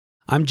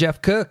I'm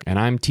Jeff Cook, And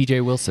I'm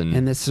TJ Wilson.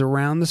 and this is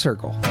Around the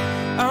Circle.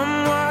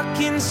 I'm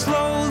walking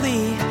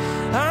slowly,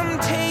 I'm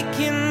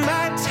taking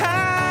my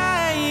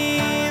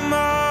time.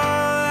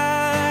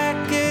 All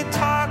I could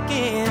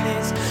talking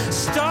is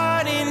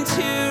starting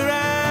to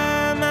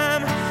rhyme.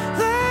 I'm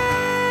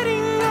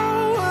letting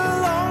go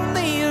of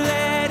lonely,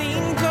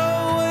 letting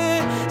go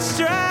of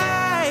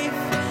strife.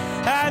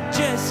 I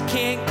just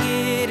can't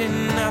get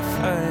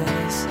enough of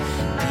this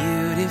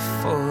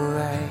beautiful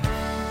life.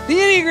 The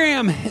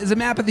Enneagram is a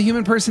map of the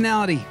human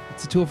personality.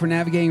 It's a tool for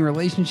navigating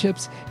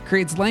relationships,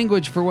 creates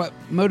language for what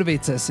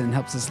motivates us, and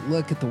helps us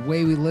look at the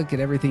way we look at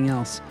everything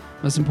else.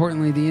 Most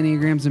importantly, the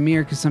Enneagram's a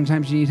mirror because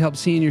sometimes you need help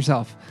seeing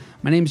yourself.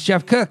 My name's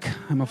Jeff Cook.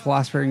 I'm a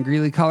philosopher in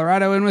Greeley,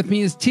 Colorado, and with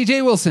me is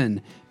TJ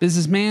Wilson,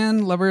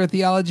 businessman, lover of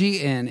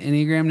theology, and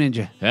Enneagram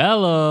ninja.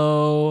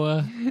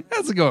 Hello.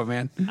 How's it going,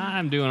 man?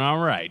 I'm doing all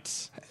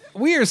right.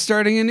 We are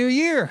starting a new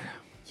year.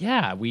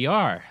 Yeah, we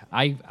are.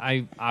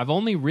 I've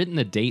only written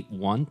the date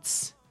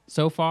once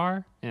so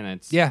far, and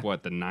it's the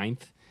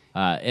 9th.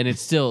 And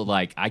it's still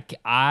like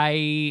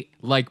I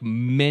like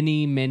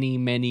many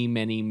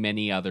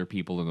other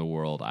people in the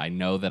world. I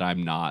know that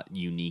I'm not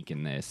unique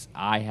in this.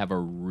 I have a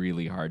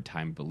really hard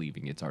time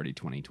believing it's already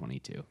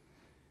 2022.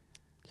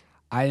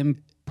 I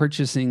am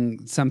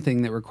purchasing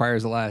something that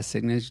requires a lot of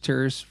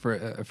signatures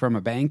from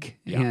a bank,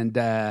 and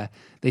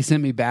they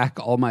sent me back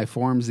all my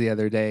forms the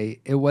other day.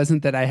 It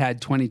wasn't that I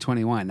had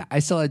 2021. I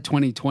still had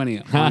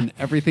 2020 on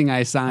everything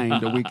I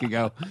signed a week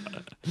ago.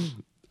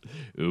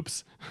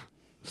 Oops.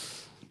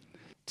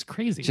 It's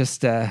crazy.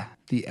 Just the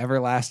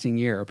everlasting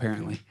year,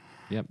 apparently.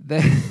 Yep.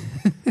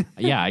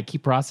 Yeah, I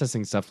keep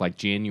processing stuff like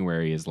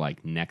January is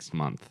like next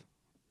month.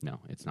 No,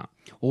 it's not.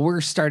 Well, we're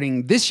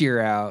starting this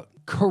year out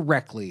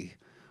correctly.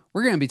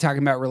 We're going to be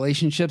talking about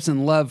relationships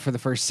and love for the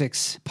first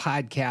 6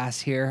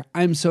 podcasts here.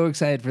 I'm so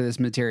excited for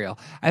this material.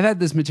 I've had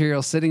this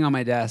material sitting on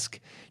my desk,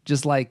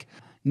 just like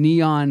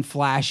neon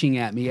flashing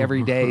at me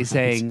every day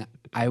saying,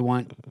 I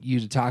want you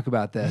to talk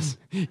about this.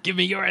 Give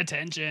me your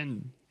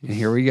attention. And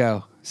here we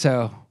go.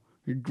 So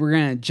we're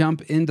going to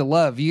jump into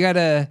love.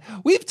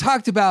 We've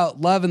talked about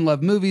love and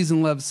love movies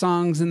and love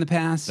songs in the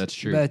past. That's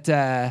true. But,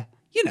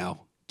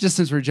 just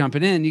since we're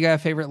jumping in, you got a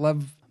favorite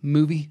love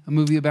movie, a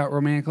movie about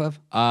romantic love?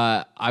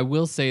 I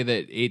will say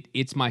that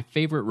it's my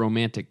favorite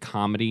romantic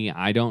comedy.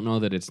 I don't know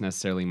that it's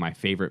necessarily my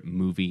favorite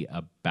movie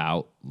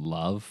about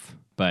love,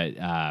 but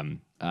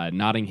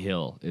Notting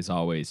Hill is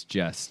always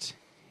just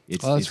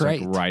it's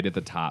right. Like right at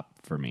the top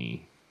for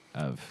me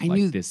of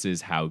this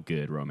is how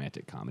good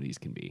romantic comedies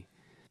can be.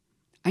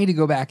 I need to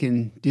go back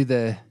and do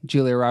the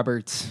Julia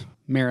Roberts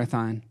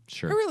marathon.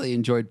 Sure. I really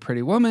enjoyed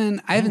Pretty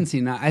Woman. I haven't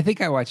seen that. I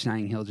think I watched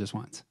Notting Hill just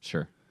once.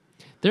 Sure.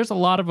 There's a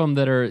lot of them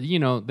that are,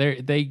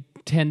 they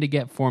tend to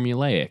get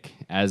formulaic,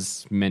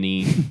 as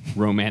many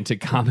romantic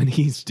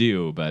comedies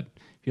do. But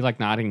I feel like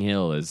Notting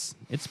Hill it's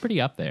pretty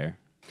up there.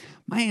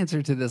 My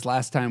answer to this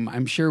last time,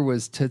 I'm sure,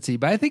 was Tootsie,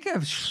 but I think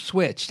I've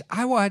switched.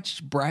 I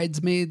watched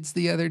Bridesmaids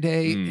the other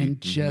day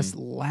and just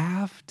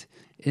laughed.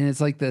 And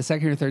it's like the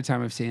second or third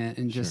time I've seen it,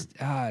 and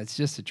it's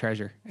just a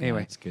treasure.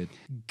 Anyway, It's good.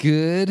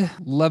 Good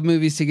love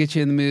movies to get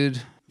you in the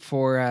mood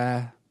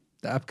for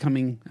the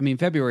upcoming. I mean,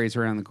 February is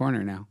around the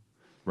corner now.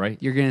 Right.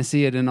 You're going to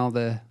see it in all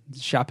the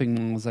shopping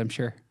malls, I'm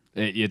sure.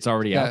 It's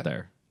already out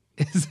there.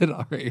 Is it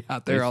already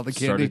out there, all the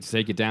candy? Started to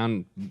take it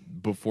down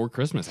before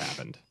Christmas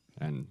happened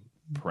and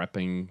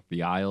prepping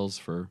the aisles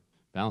for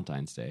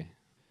Valentine's Day.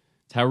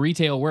 It's how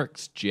retail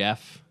works,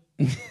 Jeff.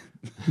 I'm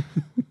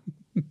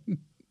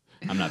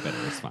not bitter.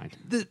 It's fine.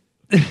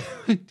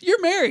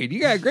 You're married. You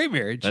got a great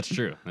marriage. That's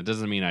true. That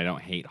doesn't mean I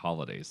don't hate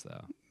holidays,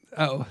 though.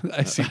 Oh,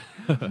 I see.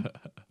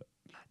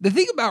 The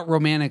thing about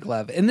romantic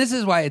love, and this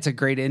is why it's a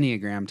great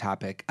Enneagram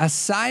topic,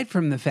 aside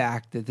from the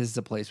fact that this is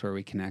a place where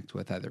we connect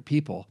with other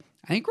people,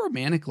 I think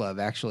romantic love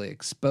actually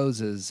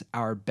exposes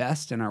our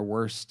best and our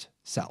worst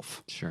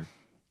self. Sure.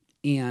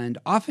 And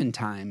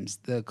oftentimes,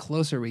 the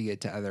closer we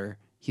get to other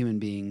human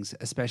beings,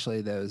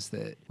 especially those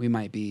that we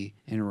might be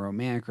in a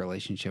romantic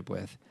relationship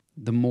with,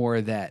 the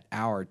more that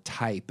our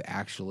type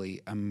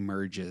actually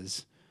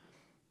emerges.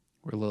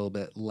 We're a little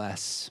bit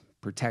less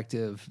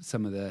protective.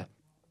 Some of the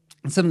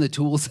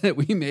tools that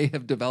we may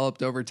have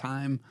developed over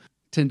time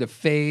tend to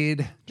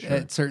fade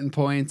at certain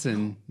points,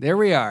 and there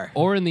we are.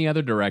 Or in the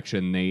other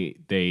direction,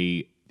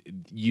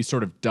 you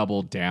sort of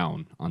double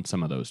down on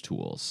some of those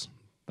tools.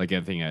 Like I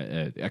think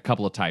a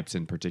couple of types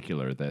in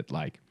particular that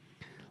like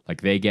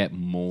they get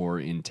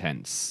more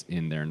intense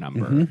in their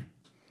number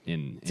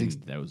in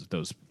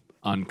those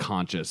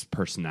unconscious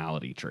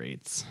personality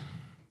traits.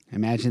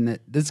 Imagine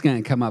that this is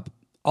going to come up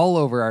all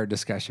over our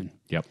discussion.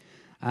 Yep.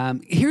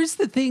 Here's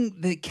the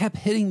thing that kept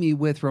hitting me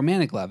with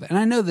romantic love, and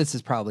I know this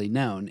is probably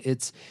known.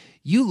 It's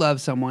you love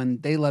someone,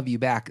 they love you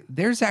back.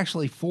 There's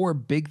actually 4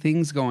 big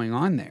things going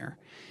on there.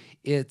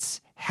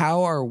 It's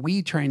how are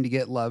we trying to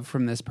get love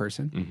from this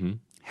person? Mm-hmm.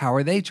 How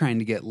are they trying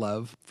to get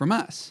love from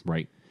us?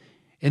 Right.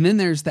 And then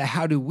there's the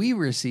how do we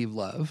receive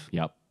love?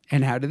 Yep.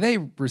 And how do they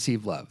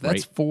receive love?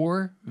 That's Right.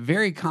 4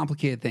 very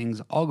complicated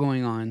things all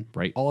going on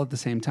Right. all at the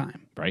same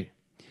time. Right.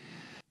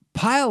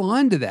 Pile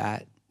onto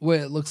that what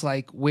it looks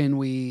like when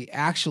we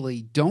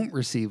actually don't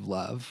receive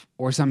love,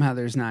 or somehow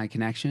there's not a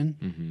connection.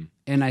 Mm-hmm.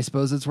 And I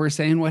suppose it's worth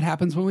saying what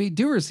happens when we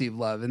do receive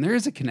love and there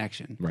is a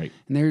connection. Right.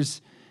 And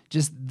there's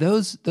just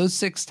those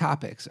 6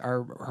 topics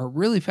are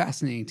really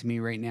fascinating to me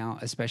right now,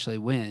 especially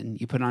when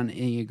you put on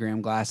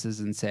Enneagram glasses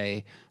and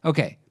say,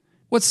 okay,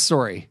 what's the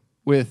story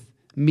with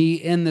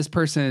me and this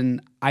person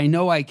I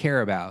know I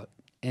care about,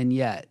 and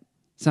yet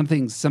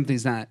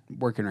something's not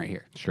working right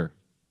here. Sure.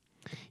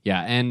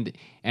 Yeah,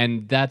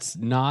 and that's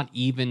not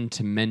even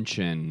to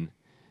mention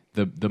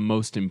the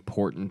most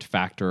important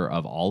factor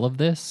of all of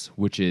this,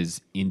 which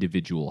is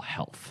individual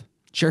health.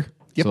 Sure.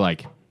 Yep. So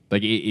like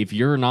if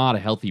you're not a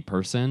healthy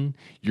person,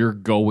 you're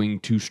going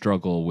to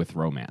struggle with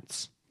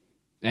romance.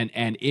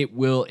 And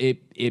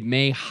it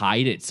may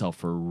hide itself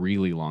for a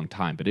really long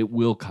time, but it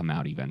will come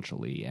out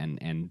eventually.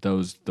 And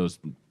those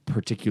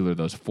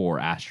 4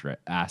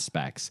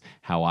 aspects,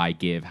 how I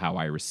give, how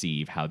I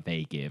receive, how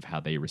they give, how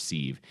they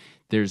receive.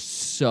 There's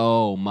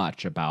so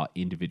much about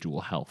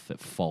individual health that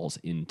falls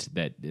into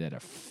that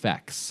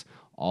affects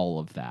all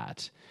of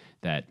that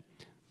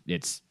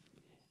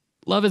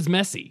love is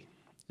messy.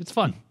 It's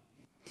fun.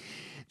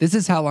 This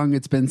is how long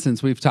it's been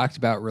since we've talked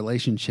about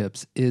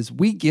relationships, is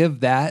we give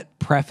that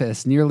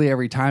preface nearly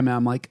every time. And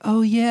I'm like,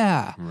 oh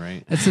yeah.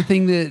 Right. That's the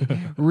thing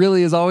that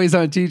really is always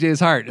on TJ's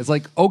heart. It's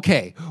like,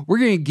 okay, we're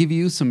going to give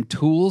you some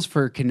tools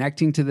for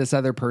connecting to this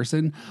other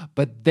person,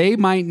 but they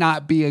might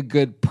not be a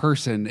good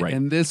person. Right.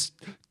 And this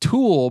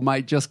tool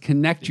might just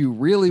connect you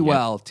really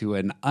well to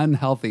an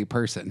unhealthy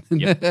person.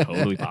 Yep,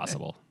 totally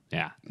possible.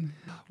 Yeah.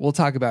 We'll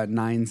talk about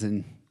 9s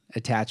and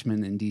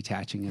attachment and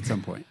detaching at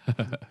some point.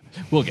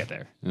 We'll get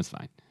there. That's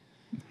fine.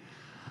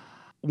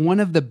 One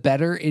of the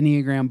better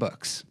Enneagram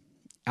books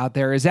out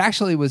there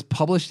was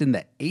published in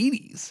the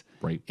 80s.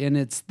 Right. And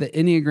it's The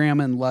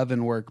Enneagram in Love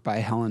and Work by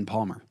Helen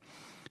Palmer.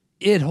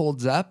 It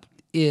holds up.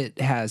 It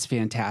has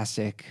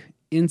fantastic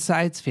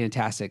insights,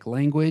 fantastic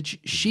language.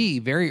 She,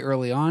 very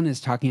early on, is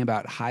talking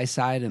about high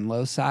side and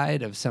low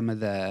side of some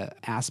of the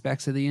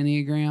aspects of the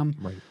Enneagram.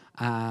 Right.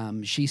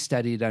 She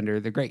studied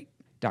under the great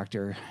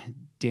Dr.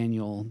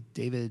 Dr.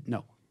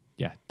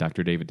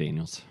 David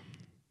Daniels.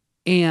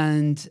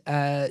 And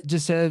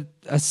just a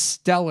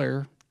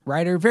stellar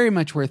writer, very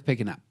much worth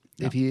picking up.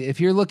 Yeah. If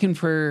you're looking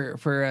for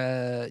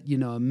a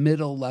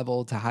middle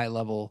level to high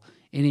level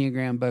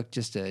Enneagram book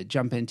just to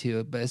jump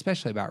into, but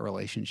especially about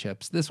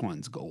relationships, this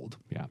one's gold.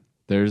 Yeah.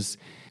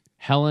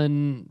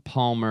 Helen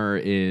Palmer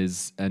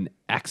is an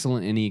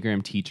excellent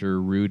Enneagram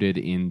teacher rooted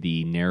in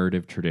the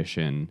narrative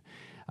tradition.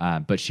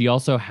 But she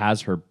also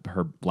has her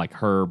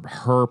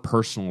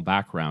personal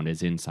background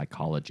is in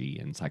psychology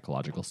and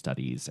psychological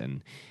studies,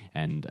 and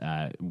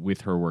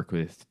with her work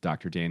with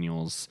Dr.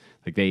 Daniels,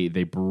 like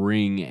they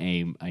bring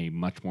a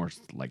much more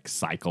like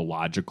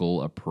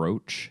psychological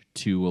approach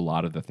to a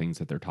lot of the things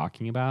that they're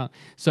talking about.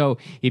 So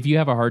if you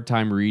have a hard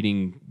time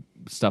reading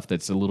stuff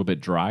that's a little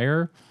bit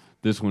drier,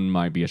 this one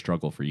might be a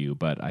struggle for you,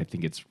 but I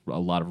think it's a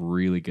lot of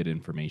really good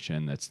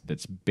information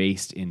that's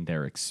based in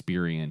their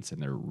experience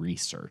and their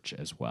research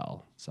as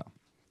well. So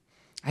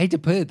I hate to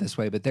put it this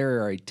way, but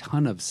there are a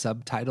ton of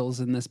subtitles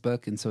in this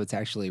book, and so it's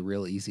actually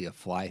real easy to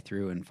fly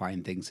through and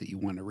find things that you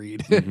want to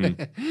read,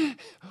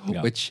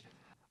 Yeah. Which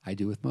I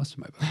do with most of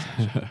my books.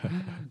 Actually.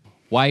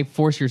 Why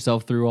force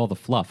yourself through all the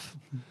fluff?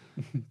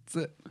 That's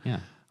it. Yeah.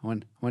 I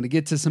want to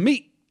get to some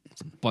meat.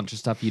 It's a bunch of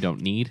stuff you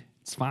don't need.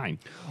 It's fine.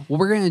 Well,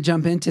 we're going to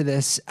jump into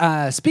this.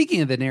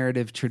 Speaking of the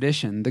narrative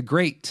tradition, the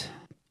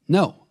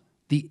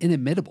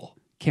inimitable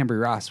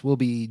Cambry Ross will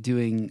be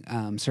doing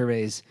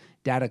surveys,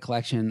 data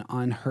collection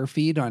on her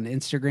feed on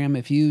Instagram.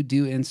 If you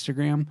do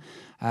Instagram,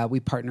 we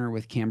partner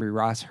with Cambry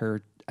Ross.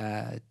 Her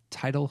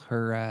title,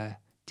 her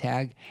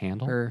tag,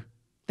 handle.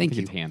 Thank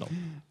you. It's handle.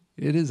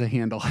 It is a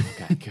handle.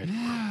 Okay, good.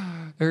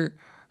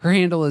 Her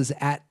handle is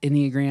at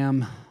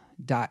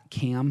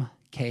enneagram.cam,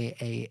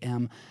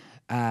 Kam.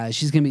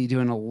 She's going to be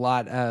doing a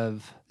lot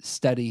of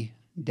study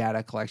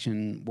data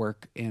collection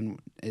work and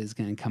is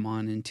going to come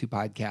on in 2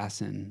 podcasts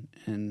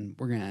and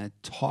we're going to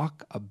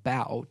talk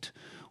about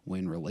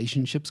when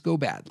relationships go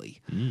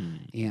badly.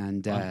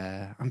 And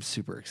I'm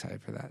super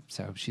excited for that.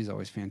 So she's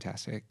always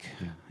fantastic.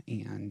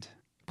 Yeah. And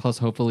plus,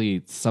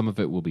 hopefully, some of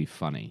it will be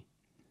funny.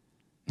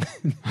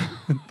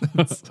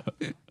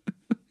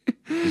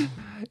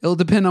 It'll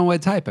depend on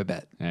what type, I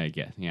bet. I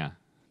guess, yeah.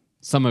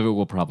 Some of it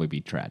will probably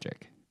be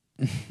tragic.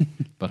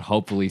 But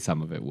hopefully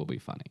some of it will be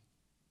funny.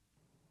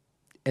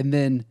 And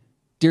then,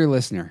 dear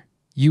listener,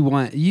 you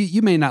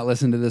may not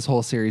listen to this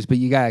whole series, but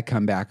you got to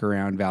come back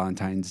around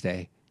Valentine's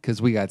Day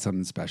because we got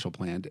something special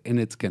planned, and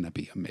it's going to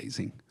be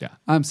amazing. Yeah.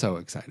 I'm so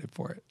excited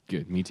for it.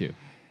 Good, me too.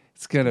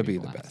 It's going to be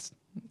the best.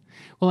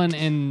 Well,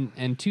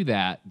 and to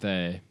that,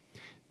 the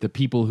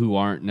people who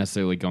aren't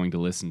necessarily going to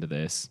listen to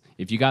this,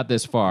 if you got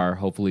this far,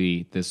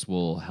 hopefully this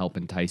will help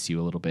entice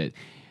you a little bit.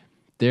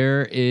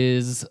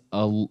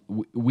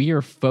 We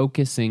are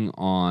focusing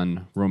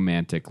on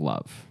romantic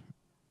love.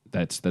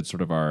 That's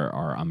sort of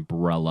our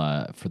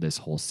umbrella for this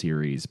whole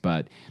series.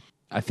 But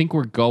I think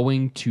we're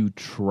going to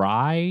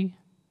try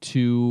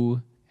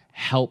to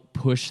help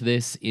push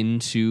this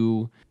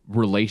into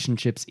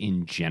relationships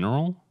in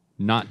general,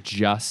 not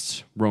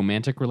just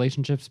romantic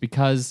relationships,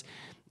 because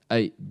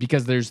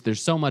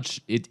there's so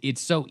much.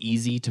 It's so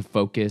easy to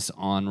focus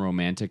on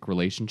romantic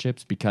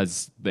relationships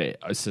because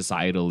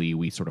societally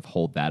we sort of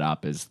hold that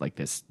up as like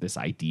this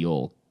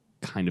ideal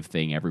kind of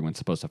thing. Everyone's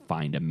supposed to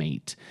find a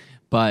mate.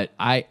 But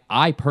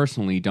I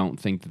personally don't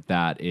think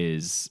that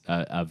is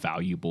a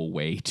valuable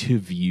way to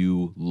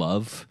view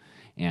love.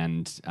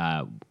 And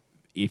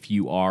if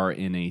you are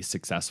in a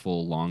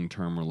successful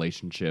long-term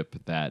relationship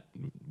that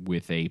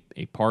with a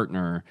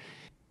partner,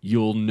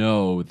 you'll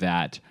know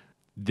that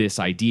this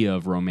idea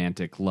of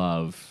romantic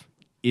love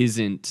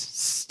isn't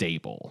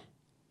stable,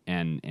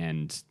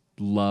 and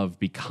love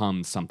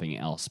becomes something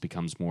else,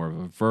 becomes more of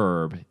a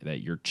verb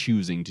that you're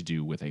choosing to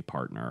do with a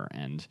partner.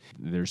 And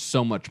there's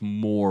so much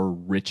more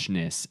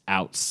richness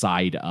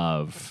outside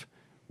of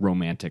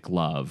romantic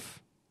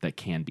love that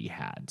can be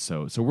had.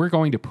 So we're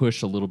going to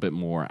push a little bit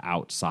more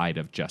outside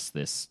of just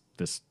this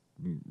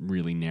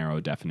really narrow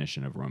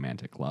definition of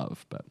romantic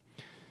love, but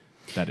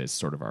that is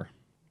sort of our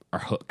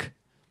hook.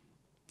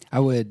 I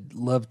would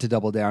love to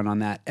double down on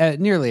that.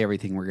 Nearly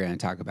everything we're going to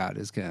talk about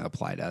is going to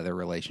apply to other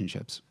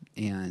relationships.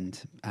 And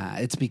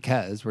it's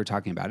because we're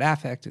talking about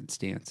affect and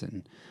stance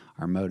and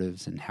our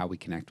motives and how we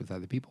connect with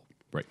other people.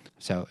 Right.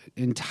 So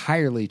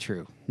entirely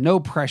true. No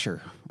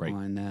pressure Right.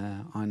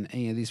 on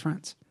any of these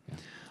fronts. Yeah.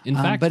 In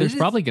fact, but there's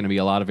probably going to be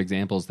a lot of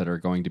examples that are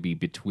going to be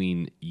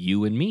between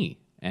you and me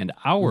and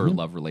our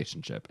love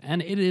relationship.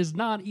 And it is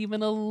not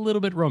even a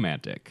little bit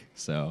romantic.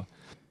 So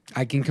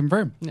I can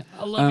confirm.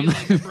 I love you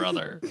like a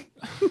brother.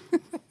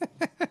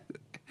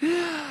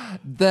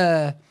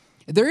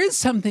 There is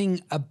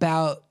something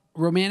about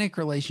romantic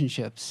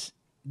relationships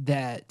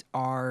that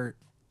are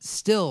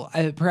still,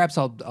 perhaps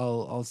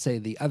I'll say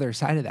the other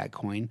side of that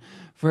coin.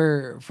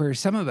 For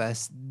some of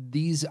us,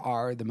 these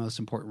are the most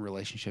important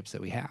relationships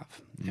that we have,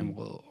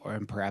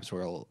 and perhaps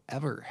we'll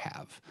ever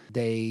have.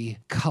 They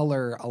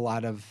color a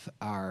lot of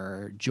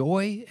our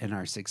joy and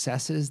our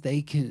successes.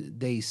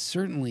 They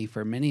certainly,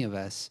 for many of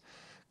us,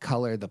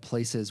 color the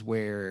places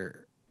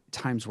where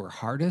times were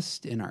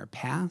hardest in our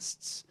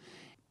pasts.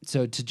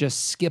 So to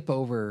just skip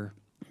over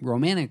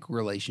romantic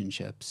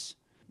relationships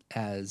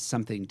as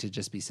something to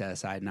just be set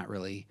aside, not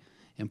really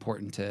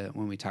important to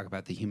when we talk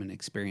about the human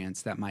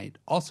experience, that might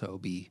also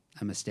be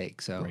a mistake.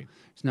 So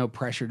There's no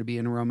pressure to be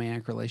in a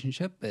romantic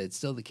relationship, but it's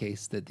still the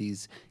case that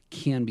these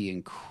can be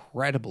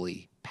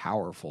incredibly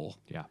powerful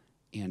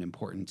and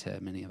important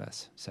to many of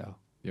us. So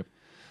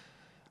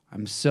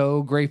I'm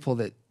so grateful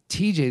that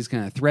TJ's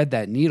going to thread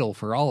that needle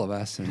for all of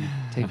us and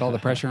take all the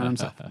pressure on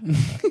himself.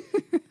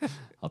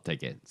 I'll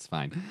take it. It's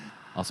fine.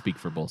 I'll speak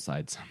for both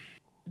sides.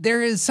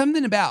 There is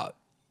something about,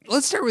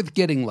 let's start with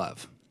getting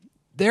love.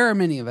 There are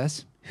many of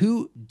us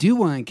who do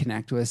want to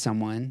connect with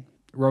someone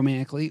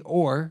romantically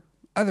or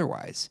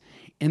otherwise.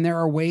 And there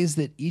are ways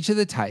that each of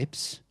the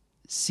types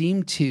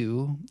seem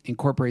to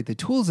incorporate the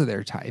tools of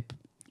their type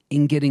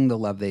in getting the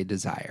love they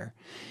desire.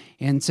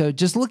 And so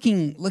just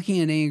looking at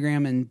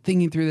Enneagram and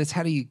thinking through this,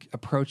 how do you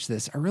approach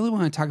this? I really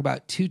want to talk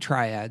about two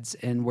triads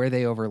and where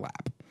they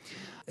overlap.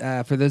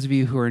 For those of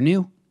you who are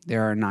new,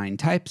 there are 9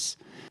 types.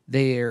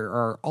 There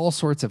are all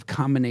sorts of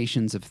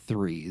combinations of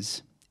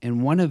 3s.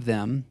 And one of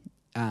them,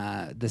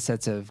 the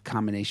sets of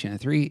combination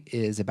of 3,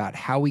 is about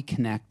how we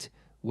connect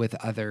with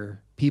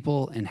other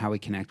people and how we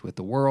connect with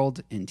the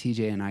world. And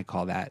TJ and I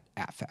call that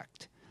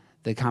affect.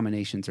 The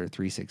combinations are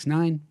 3, 6,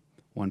 9.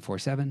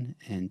 147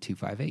 and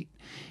 258.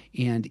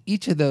 And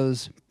each of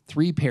those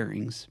 3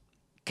 pairings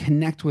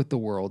connect with the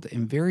world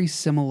in very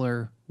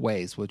similar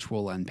ways, which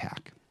we'll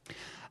unpack.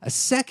 A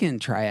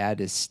second triad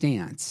is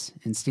stance,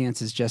 and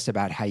stance is just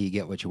about how you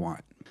get what you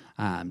want.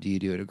 Do you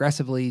do it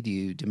aggressively? Do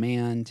you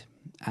demand?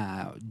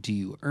 Do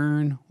you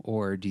earn?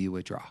 Or do you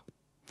withdraw?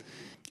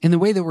 And the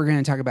way that we're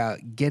going to talk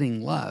about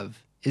getting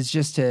love is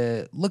just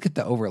to look at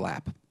the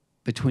overlap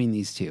between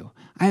these two.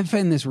 I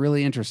find this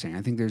really interesting.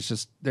 I think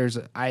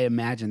I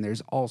imagine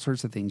there's all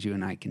sorts of things you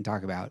and I can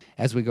talk about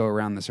as we go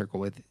around the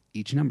circle with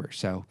each number.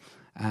 So,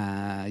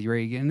 you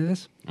ready to get into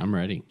this? I'm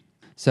ready.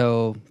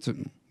 So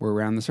we're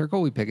around the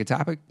circle. We pick a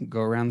topic, go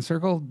around the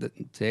circle.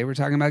 Today we're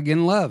talking about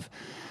getting love.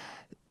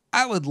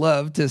 I would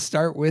love to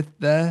start with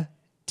the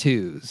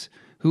 2s,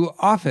 who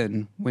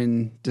often,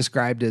 when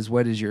described as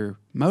what is your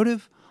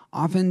motive,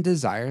 often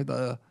desire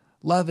the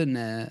love and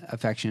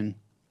affection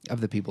of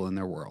the people in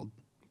their world.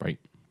 Right.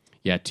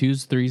 Yeah,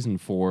 2s, 3s, and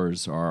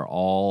 4s are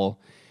all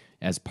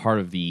as part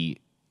of the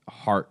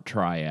heart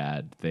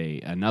triad.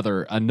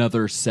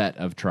 Another set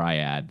of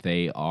triad.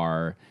 They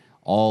are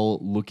all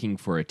looking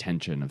for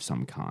attention of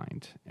some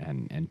kind,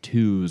 and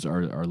 2s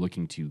are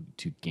looking to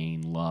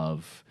gain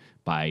love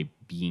by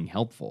being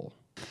helpful.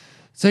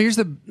 So here's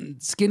the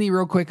skinny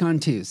real quick on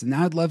 2s. And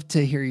now I'd love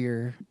to hear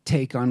your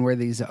take on where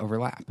these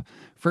overlap.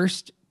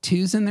 First,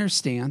 2s in their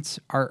stance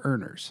are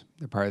earners.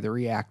 They're part of the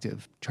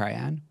reactive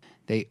triad.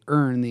 They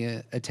earn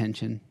the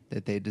attention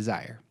that they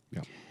desire.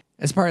 Yep.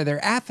 As part of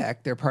their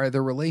affect, they're part of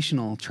the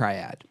relational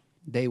triad.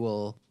 They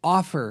will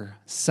offer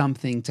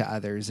something to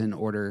others in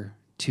order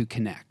to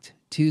connect.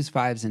 twos,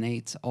 fives, and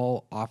eights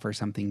all offer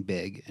something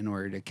big in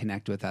order to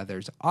connect with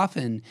others,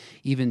 often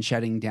even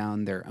shutting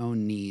down their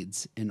own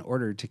needs in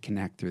order to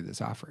connect through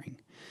this offering.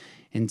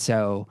 And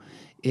so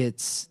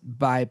it's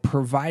by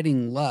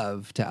providing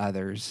love to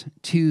others,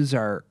 twos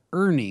are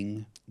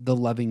earning the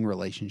loving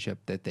relationship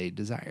that they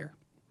desire.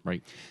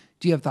 Right.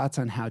 Do you have thoughts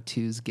on how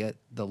twos get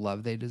the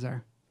love they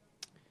desire?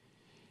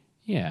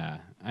 Yeah.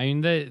 I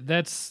mean,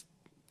 that's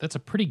a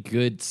pretty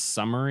good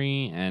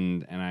summary,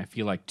 and I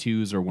feel like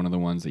twos are one of the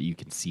ones that you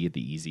can see it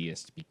the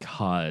easiest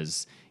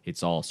because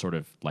it's all sort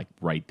of like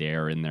right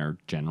there in their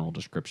general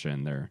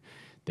description.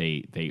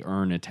 They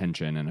earn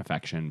attention and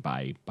affection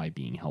by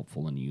being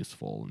helpful and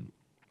useful,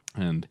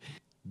 and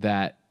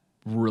that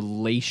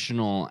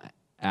relational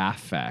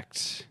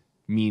affect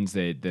means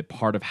that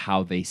part of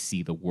how they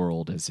see the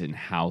world is in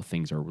how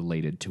things are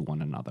related to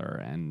one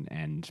another.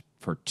 And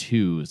for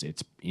twos,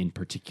 it's in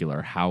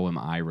particular, how am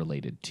I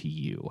related to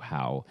you?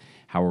 How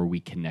are we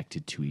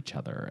connected to each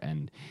other?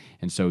 And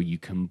so you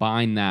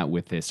combine that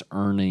with this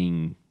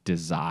earning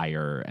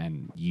desire,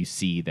 and you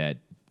see that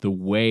the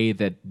way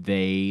that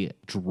they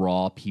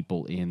draw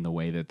people in, the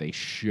way that they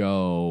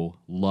show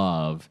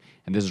love,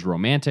 and this is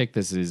romantic,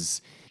 this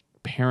is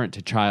parent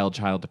to child,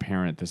 child to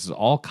parent. This is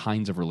all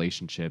kinds of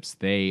relationships.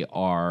 They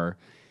are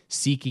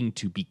seeking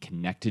to be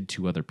connected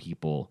to other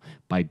people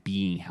by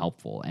being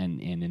helpful. And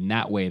in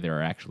that way,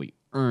 they're actually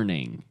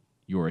earning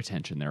your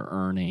attention. They're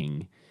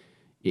earning,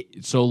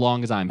 so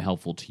long as I'm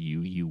helpful to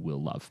you, you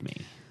will love me.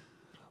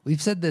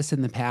 We've said this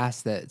in the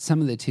past that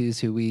some of the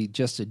twos who we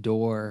just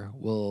adore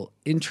will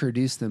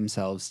introduce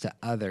themselves to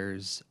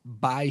others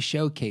by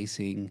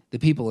showcasing the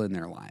people in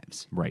their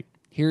lives. Right.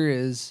 Here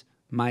is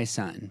my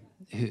son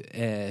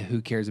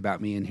who cares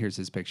about me, and here's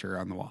his picture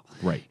on the wall.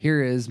 Right.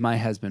 Here is my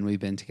husband. We've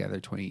been together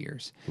 20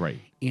 years. Right.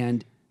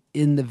 And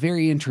in the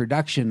very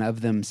introduction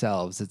of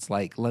themselves, it's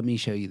like, let me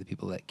show you the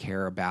people that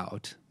care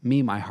about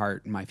me, my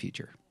heart, and my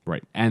future.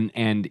 Right. And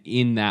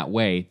in that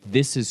way,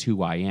 this is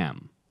who I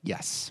am.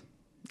 Yes.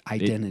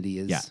 Identity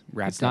is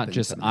wrapped It's not up in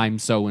just something. I'm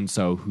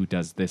so-and-so who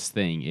does this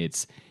thing.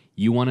 It's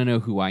you want to know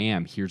who I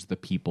am. Here's the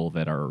people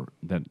that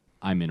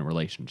I'm in a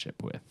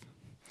relationship with.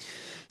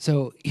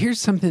 So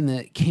here's something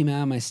that came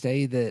out of my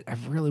study that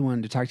I've really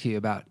wanted to talk to you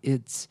about.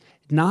 It's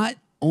not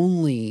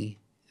only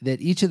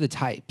that each of the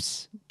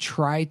types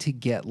try to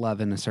get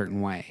love in a certain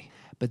way,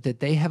 but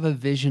that they have a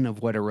vision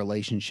of what a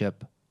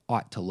relationship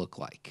ought to look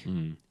like.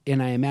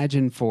 And I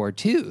imagine for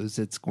twos,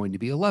 it's going to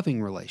be a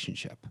loving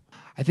relationship.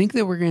 I think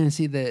that we're going to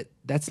see that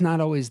that's not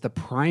always the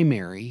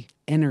primary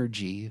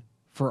energy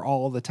for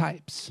all the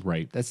types.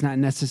 Right. That's not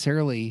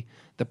necessarily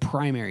the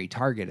primary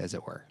target, as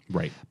it were.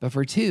 Right. But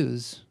for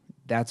twos,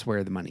 that's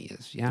where the money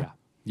is. Yeah.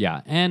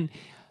 Yeah. And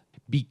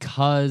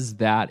because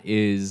that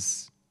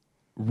is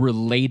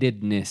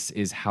relatedness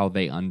is how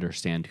they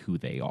understand who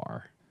they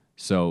are.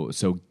 So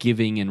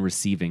giving and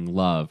receiving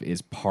love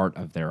is part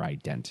of their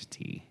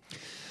identity. I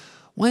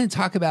want to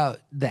talk about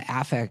the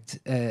affect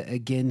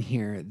again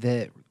here.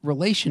 That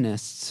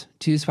relationists,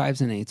 twos,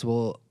 fives, and eights,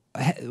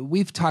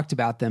 we've talked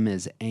about them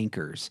as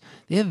anchors.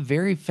 They have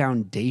very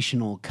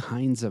foundational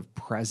kinds of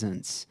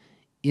presence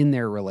in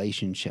their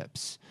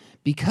relationships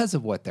because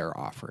of what they're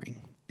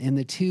offering. And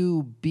the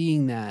two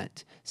being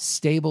that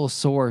stable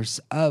source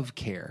of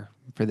care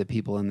for the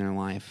people in their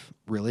life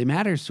really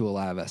matters to a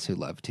lot of us who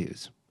love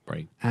twos.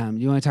 Right.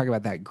 You want to talk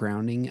about that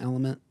grounding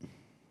element?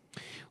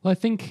 Well, I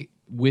think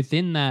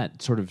within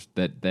that sort of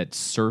that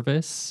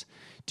service,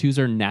 twos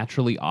are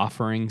naturally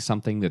offering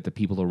something that the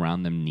people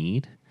around them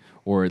need,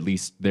 or at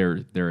least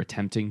they're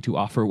attempting to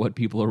offer what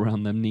people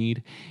around them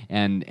need.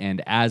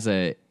 And as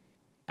a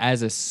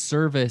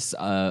service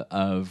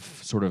of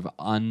sort of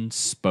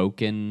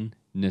unspoken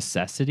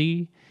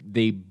necessity,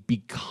 they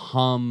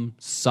become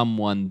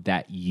someone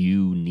that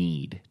you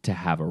need to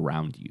have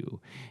around you.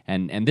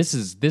 And this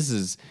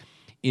is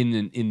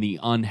in the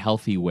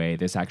unhealthy way,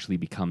 this actually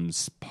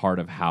becomes part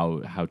of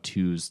how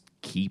twos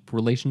keep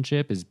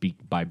relationship is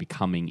by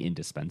becoming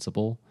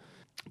indispensable.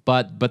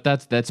 But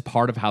that's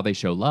part of how they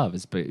show love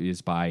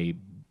is by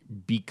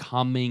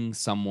becoming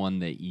someone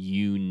that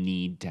you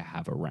need to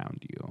have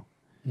around you.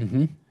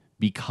 Mm-hmm.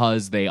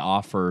 Because they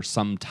offer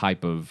some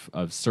type of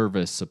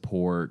service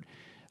support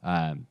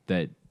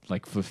that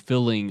like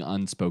fulfilling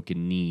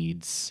unspoken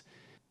needs.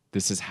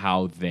 This is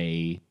how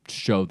they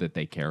show that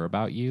they care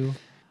about you.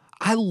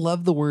 I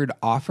love the word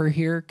offer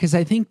here because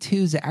I think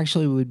twos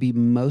actually would be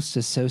most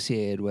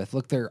associated with,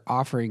 look, they're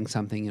offering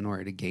something in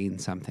order to gain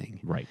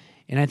something. Right.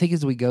 And I think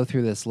as we go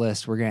through this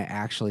list, we're going to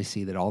actually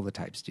see that all the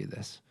types do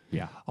this.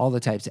 Yeah. All the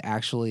types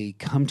actually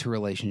come to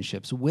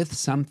relationships with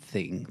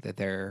something that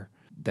they're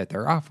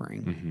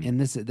offering. Mm-hmm. And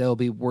they'll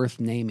be worth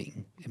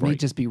naming. It may Right.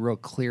 just be real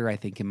clear, I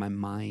think, in my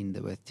mind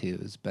with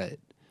twos, but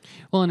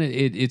Well, and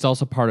it's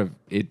also part of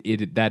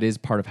it. That is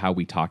part of how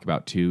we talk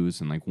about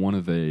twos, and like one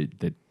of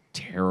the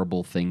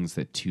terrible things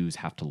that twos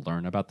have to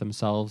learn about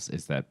themselves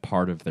is that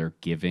part of their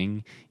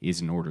giving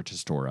is in order to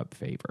store up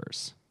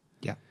favors.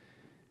 yeah.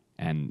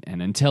 And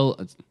until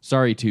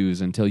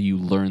you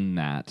learn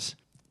that,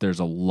 there's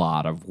a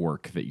lot of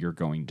work that you're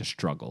going to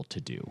struggle to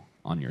do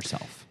on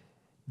yourself.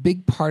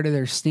 big part of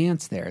their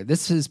stance there.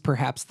 This is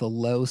perhaps the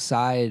low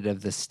side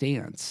of the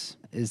stance,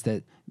 is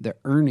that the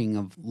earning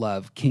of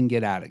love can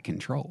get out of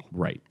control.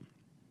 Right.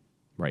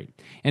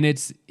 And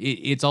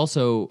it's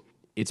also,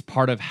 it's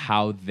part of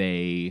how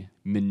they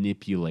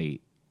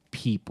manipulate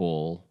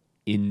people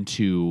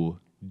into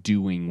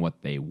doing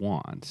what they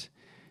want.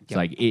 It's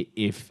like,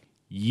 if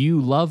you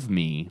love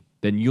me,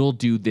 then you'll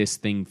do this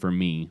thing for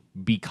me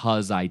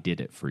because I did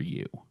it for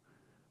you.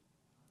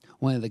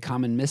 One of the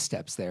common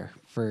missteps there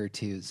for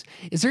twos.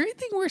 Is there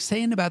anything we're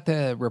saying about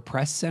the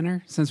repressed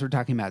center, since we're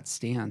talking about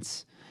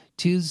stance?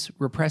 Twos'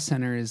 repressed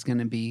center is going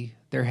to be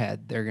their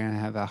head. They're going to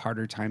have a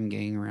harder time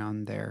getting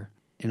around their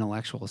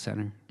intellectual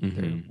center.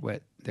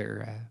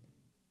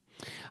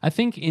 I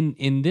think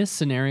in this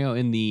scenario,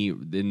 in the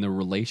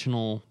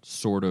relational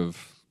sort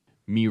of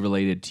me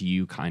related to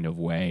you kind of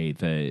way,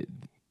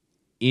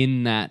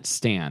 in that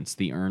stance,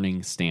 the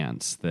earning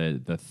stance,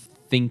 the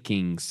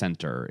thinking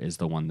center is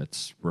the one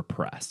that's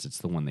repressed. It's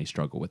the one they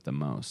struggle with the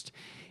most.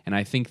 And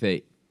I think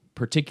that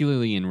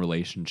particularly in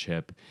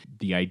relationship,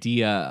 the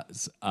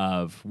ideas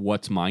of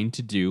what's mine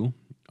to do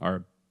are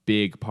a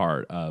big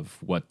part of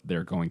what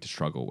they're going to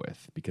struggle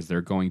with, because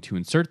they're going to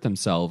insert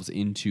themselves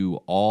into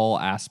all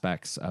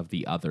aspects of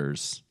the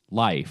other's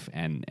life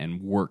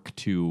and work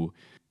to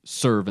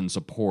serve and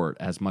support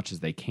as much as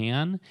they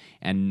can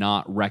and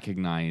not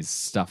recognize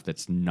stuff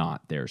that's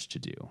not theirs to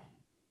do.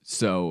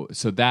 So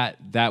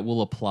that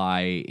will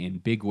apply in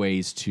big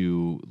ways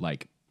to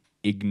like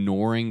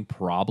ignoring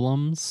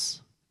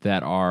problems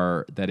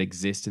that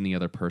exist in the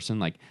other person.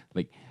 Like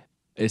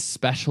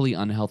especially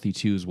unhealthy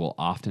twos will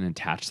often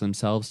attach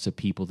themselves to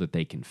people that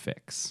they can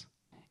fix.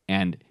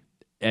 And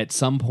at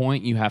some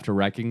point you have to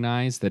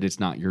recognize that it's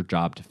not your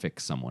job to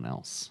fix someone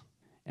else.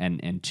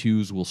 And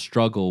twos will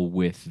struggle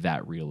with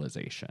that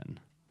realization,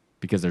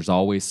 because there's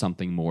always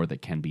something more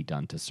that can be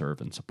done to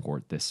serve and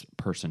support this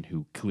person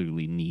who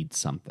clearly needs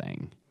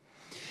something.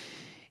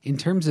 In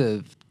terms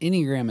of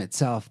Enneagram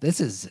itself,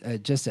 this is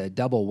just a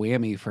double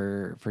whammy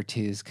for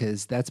twos,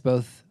 because that's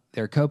both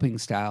their coping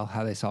style,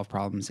 how they solve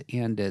problems,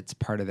 and it's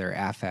part of their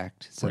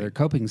affect. So their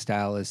coping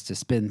style is to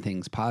spin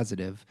things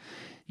positive.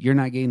 You're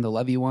not getting the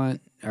love you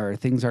want, or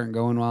things aren't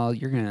going well,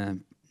 you're going to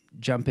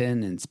jump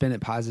in and spin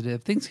it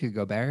positive. Things could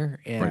go better,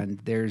 and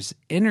there's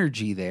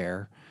energy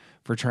there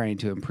for trying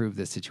to improve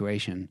the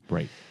situation.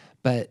 Right.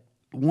 But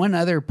one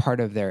other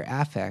part of their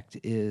affect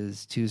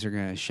is twos are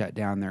going to shut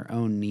down their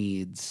own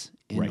needs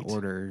in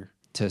order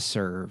to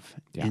serve.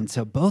 Yeah. And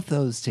so both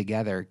those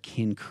together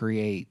can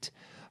create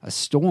a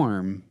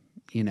storm,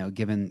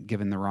 given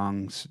the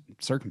wrong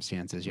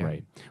circumstances. Yeah.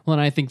 Right. Well,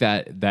 and I think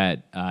that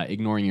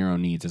ignoring your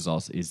own needs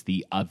is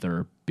the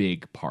other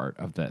big part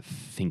of that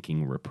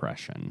thinking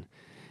repression,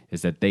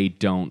 is that they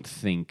don't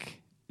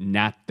think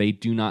they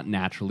do not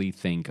naturally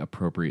think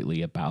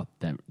appropriately about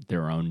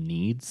their own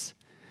needs.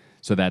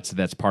 So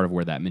that's part of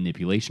where that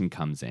manipulation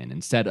comes in.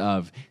 Instead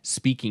of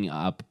speaking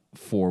up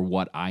for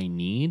what I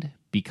need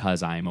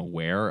because I'm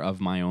aware of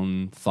my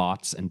own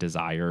thoughts and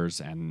desires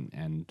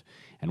and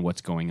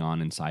what's going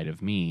on inside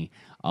of me,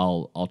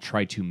 I'll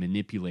try to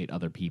manipulate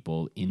other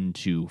people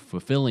into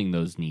fulfilling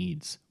those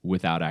needs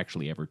without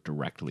actually ever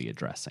directly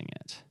addressing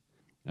it.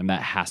 And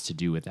that has to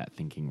do with that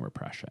thinking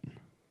repression.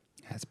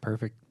 That's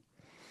perfect.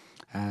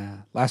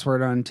 Last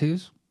word on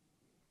twos?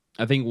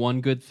 I think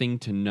one good thing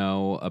to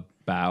know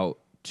about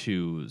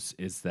twos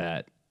is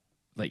that,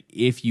 like,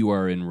 if you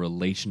are in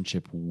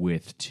relationship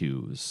with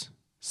twos,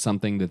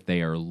 something that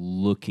they are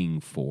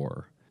looking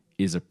for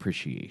is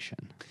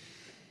appreciation.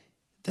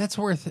 That's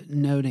worth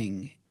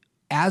noting.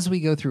 As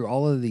we go through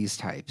all of these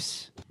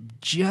types,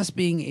 just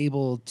being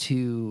able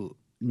to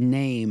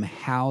name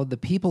how the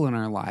people in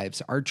our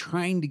lives are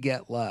trying to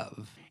get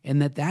love,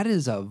 and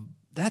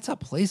that's a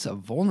place of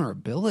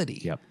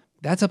vulnerability. Yep.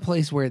 That's a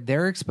place where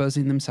they're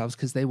exposing themselves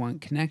because they want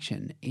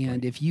connection.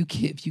 And if you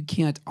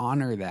can't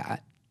honor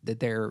that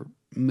they're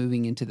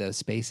moving into those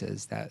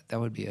spaces, that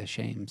would be a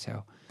shame.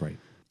 So,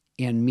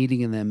 and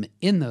meeting them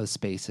in those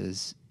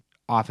spaces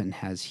often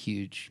has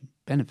huge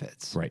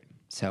benefits. Right.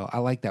 So I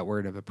like that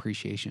word of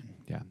appreciation.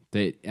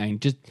 Yeah.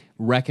 Just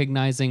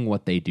recognizing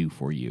what they do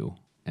for you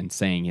and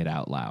saying it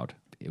out loud,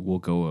 it will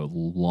go a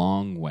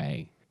long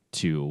way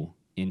to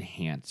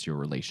enhance your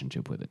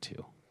relationship with a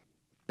two.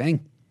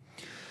 Bang.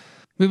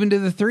 Moving to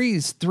the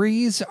threes.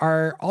 Threes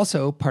are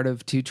also part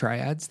of two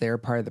triads. They're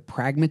part of the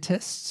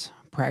pragmatists.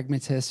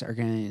 Pragmatists are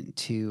going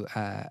to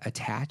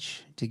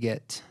attach to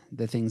get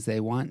the things they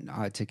want,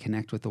 to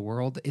connect with the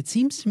world. It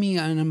seems to me,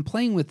 and I'm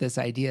playing with this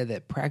idea,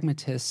 that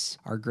pragmatists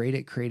are great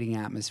at creating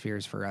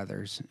atmospheres for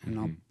others.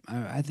 And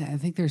I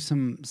think there's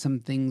some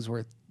things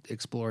worth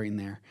exploring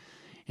there.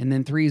 And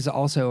then threes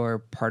also are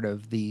part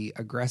of the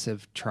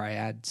aggressive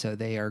triad. So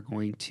they are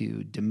going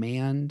to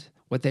demand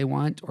what they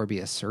want or be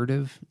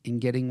assertive in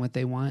getting what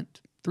they want.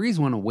 Threes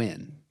want to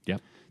win.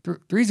 Yep.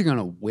 Threes are going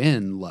to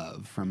win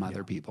love from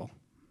other people.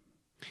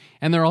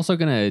 And they're also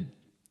going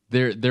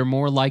to, they're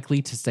more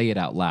likely to say it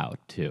out loud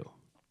too.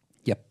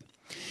 Yep.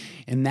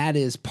 And that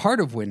is part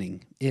of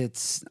winning.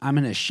 It's, I'm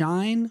going to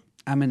shine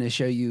I'm going to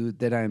show you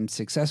that I'm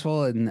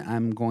successful, and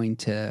I'm going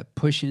to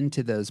push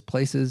into those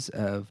places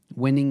of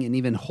winning and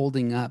even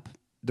holding up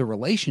the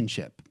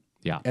relationship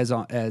Yeah. as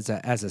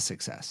a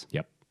success.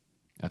 Yep.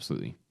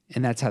 Absolutely.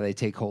 And that's how they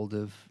take hold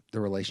of the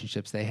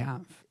relationships they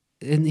have.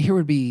 And here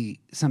would be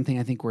something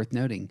I think worth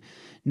noting.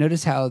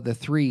 Notice how the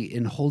 3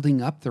 in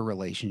holding up the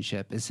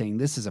relationship is saying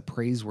this is a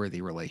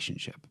praiseworthy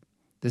relationship.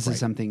 This is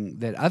something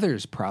that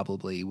others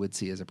probably would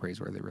see as a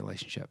praiseworthy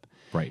relationship.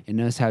 Right. And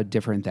notice how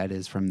different that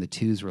is from the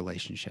 2's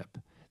relationship.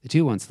 The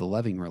 2 wants the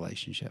loving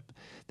relationship.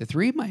 The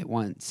 3 might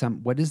want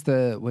what is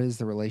the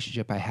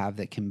relationship I have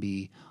that can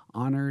be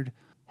honored,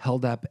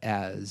 held up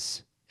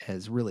as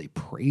really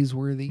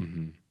praiseworthy,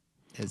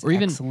 as Or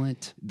even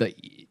excellent.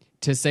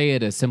 To say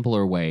it a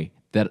simpler way,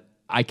 that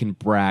I can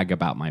brag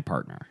about my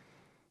partner.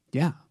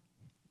 Yeah.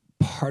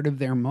 Part of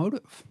their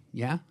motive.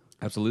 Yeah.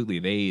 Absolutely.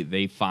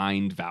 They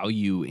find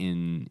value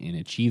in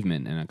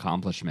achievement and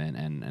accomplishment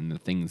and the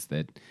things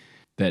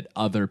that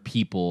other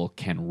people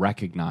can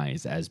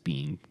recognize as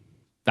being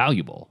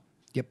valuable.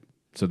 Yep.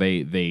 So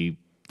they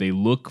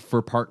look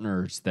for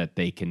partners that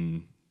they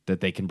can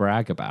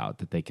brag about,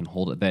 that they can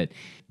hold it,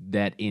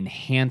 that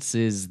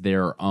enhances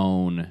their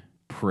own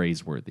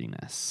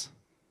praiseworthiness.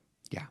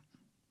 Yeah.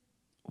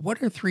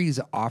 What are 3's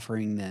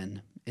offering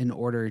then in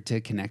order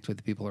to connect with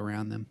the people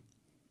around them?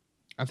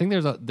 I think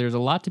there's a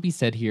lot to be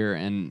said here,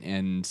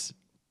 and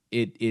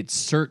it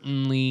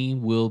certainly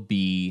will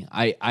be.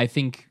 I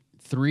think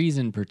 3's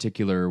in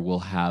particular will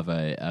have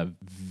a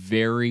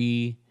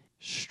very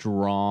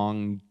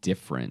strong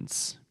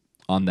difference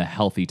on the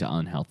healthy to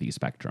unhealthy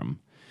spectrum.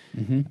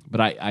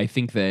 But I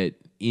think that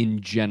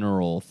in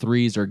general,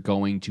 3's are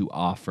going to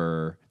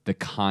offer the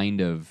kind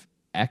of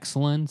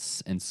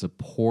excellence and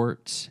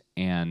support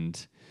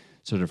and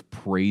sort of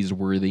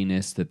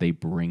praiseworthiness that they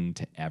bring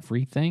to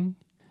everything.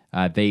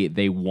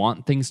 They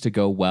want things to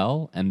go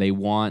well, and they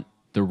want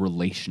the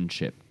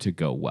relationship to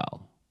go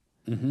well.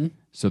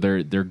 So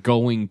they're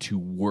going to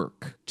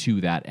work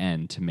to that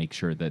end to make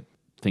sure that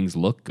things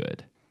look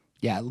good.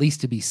 Yeah, at least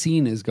to be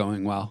seen as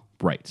going well.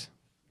 Right.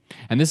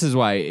 And this is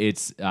why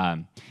it's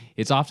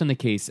often the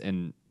case,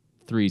 and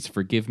 3's,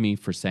 forgive me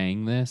for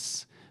saying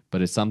this,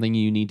 but it's something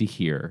you need to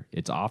hear.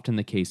 It's often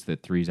the case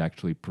that 3's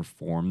actually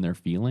perform their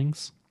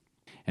feelings.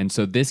 And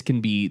so this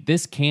can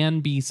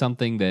be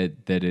something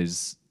that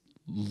is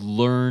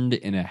learned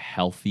in a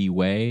healthy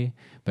way,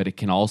 but it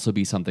can also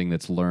be something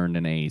that's learned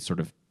in a sort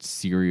of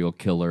serial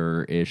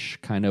killer-ish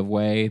kind of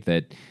way,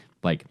 that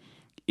like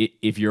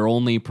if you're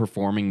only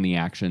performing the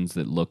actions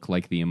that look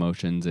like the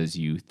emotions as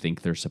you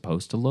think they're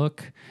supposed to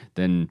look,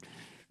 then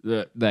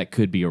that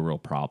could be a real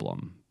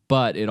problem.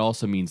 But it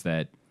also means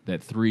that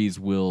 3's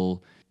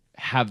will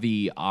have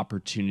the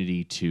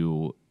opportunity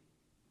to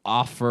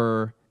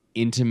offer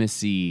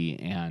intimacy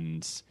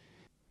and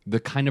the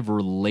kind of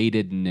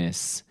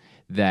relatedness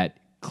that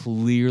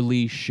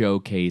clearly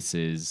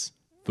showcases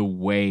the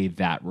way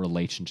that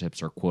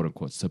relationships are quote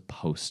unquote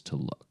supposed to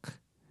look.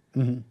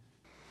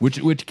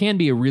 Which can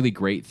be a really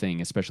great thing,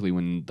 especially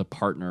when the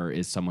partner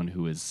is someone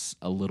who is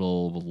a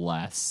little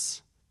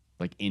less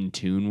like in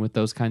tune with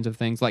those kinds of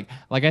things. Like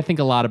I think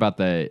a lot about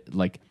the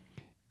like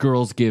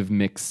girls give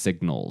mixed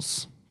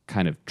signals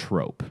kind of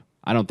trope.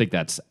 I don't think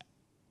that's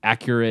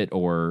accurate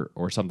or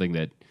something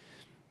that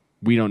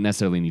we don't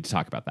necessarily need to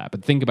talk about that.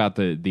 But think about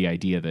the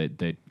idea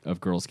that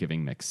of girls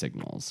giving mixed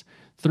signals.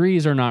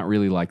 3's are not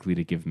really likely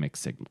to give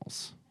mixed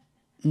signals.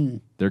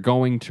 They're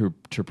going to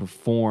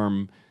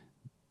perform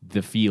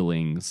the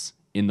feelings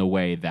in the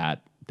way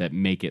that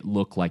make it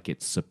look like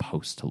it's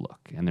supposed to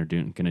look, and they're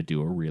going to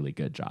do a really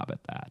good job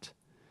at that.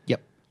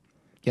 Yep.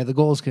 Yeah, the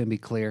goal is going to be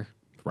clear.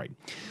 Right.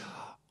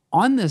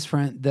 On this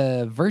front,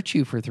 the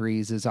virtue for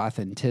 3's is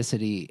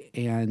authenticity,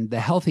 and the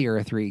healthier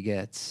a 3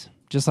 gets,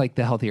 just like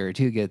the healthier a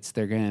 2 gets,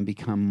 they're going to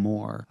become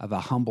more of a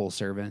humble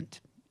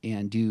servant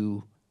and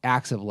do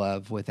acts of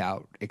love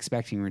without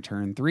expecting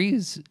return.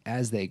 3's,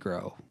 as they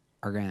grow,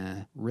 are going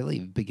to really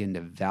begin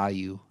to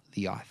value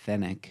the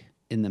authentic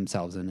in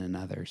themselves and in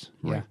others.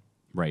 Right. Yeah.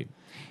 Right.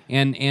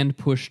 And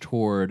push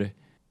toward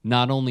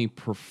not only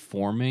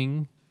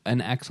performing an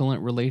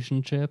excellent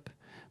relationship,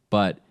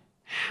 but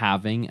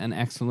having an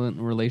excellent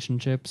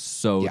relationship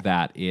so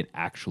that it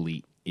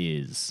actually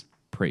is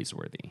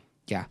praiseworthy.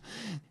 Yeah.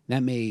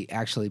 That may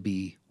actually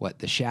be what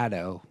the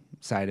shadow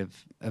side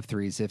of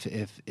 3's,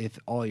 if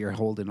all you're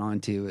holding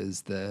on to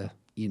is the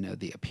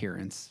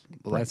appearance.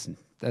 Well,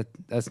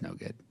 that's no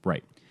good.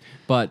 Right.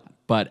 But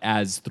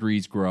as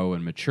 3's grow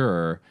and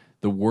mature,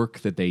 the work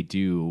that they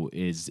do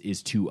is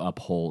to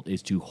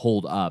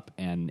hold up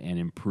and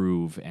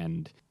improve,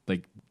 and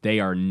like they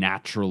are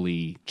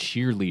naturally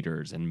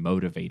cheerleaders and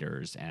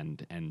motivators,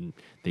 and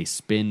they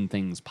spin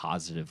things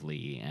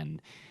positively, and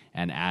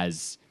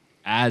as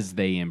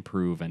they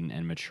improve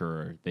and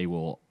mature, they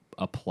will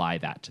apply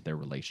that to their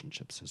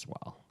relationships as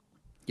well.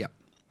 Yep.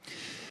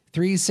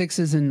 3s,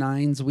 6s, and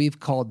 9s we've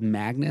called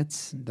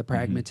magnets. The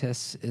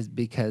pragmatists is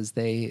because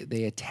they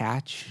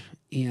attach,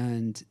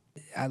 and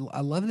I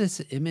love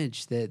this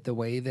image that the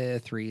way the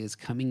 3 is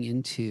coming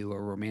into a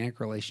romantic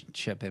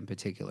relationship in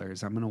particular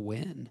is I'm going to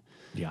win.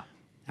 Yeah.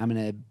 I'm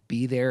going to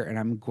be there and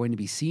I'm going to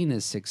be seen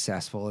as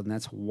successful. And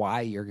that's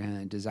why you're going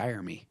to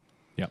desire me.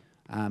 Yep.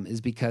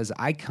 Is because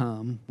I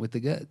come with the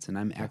goods and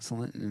I'm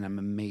excellent and I'm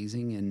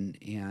amazing.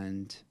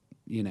 And,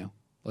 you know,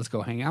 let's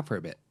go hang out for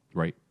a bit.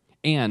 Right.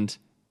 And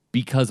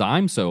because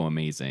I'm so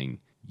amazing,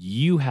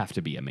 you have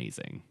to be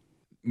amazing.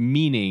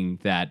 Meaning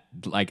that,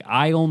 like,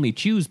 I only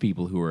choose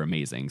people who are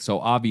amazing. So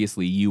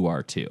obviously you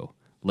are too.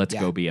 Let's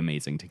go be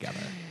amazing together.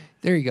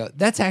 There you go.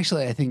 That's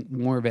actually, I think,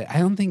 more of it. I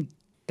don't think,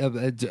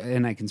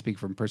 and I can speak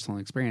from personal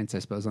experience, I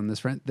suppose, on this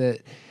front,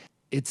 that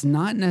it's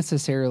not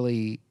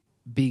necessarily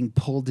being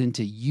pulled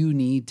into you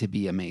need to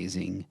be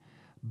amazing,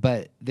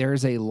 but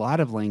there's a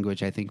lot of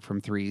language, I think,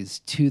 from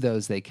 3s to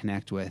those they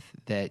connect with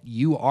that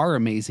you are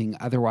amazing.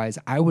 Otherwise,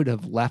 I would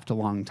have left a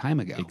long time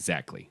ago.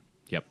 Exactly.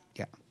 Yep.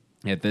 Yeah.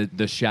 Yeah,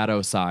 the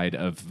shadow side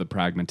of the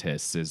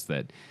pragmatists is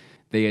that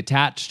they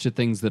attach to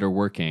things that are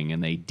working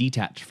and they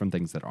detach from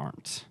things that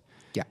aren't.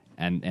 Yeah.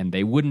 And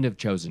they wouldn't have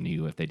chosen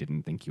you if they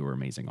didn't think you were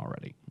amazing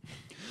already.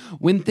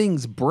 When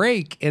things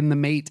break and the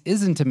mate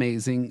isn't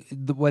amazing,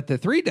 what the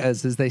 3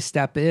 does is they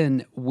step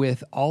in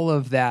with all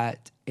of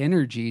that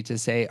energy to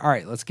say, all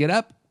right, let's get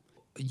up.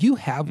 You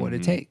have what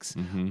it takes.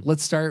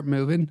 Let's start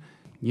moving,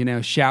 you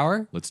know,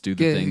 shower. Let's do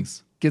the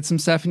things. Get some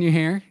stuff in your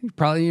hair. You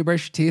probably need to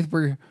brush your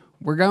teeth.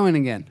 We're going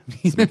again.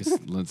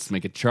 Let's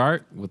make a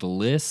chart with a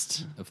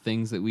list of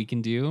things that we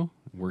can do.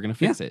 We're going to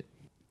fix it.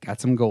 Got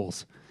some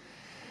goals.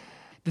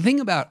 The thing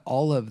about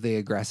all of the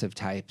aggressive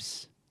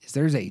types is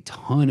there's a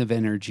ton of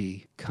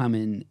energy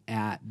coming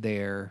at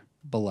their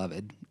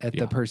beloved, at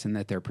the person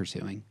that they're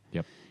pursuing.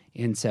 Yep.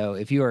 And so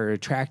if you are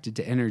attracted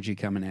to energy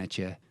coming at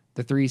you,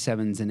 the 3,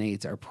 7s, and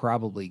 8s are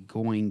probably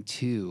going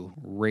to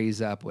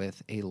raise up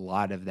with a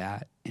lot of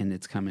that, and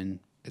it's coming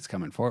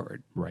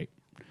forward. Right.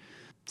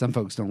 Some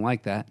folks don't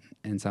like that,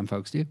 and some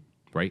folks do.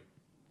 Right.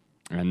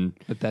 And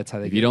But that's how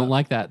they if get you don't up.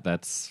 like that,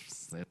 that's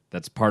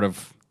part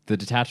of the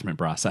detachment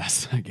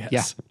process, I guess.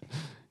 Yeah.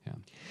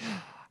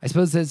 I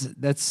suppose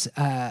that's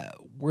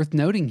worth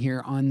noting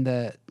here on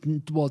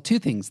two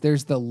things.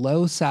 There's the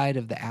low side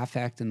of the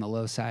affect and the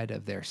low side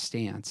of their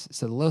stance.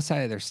 So the low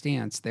side of their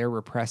stance, their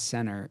repressed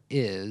center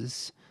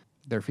is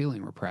they're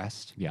feeling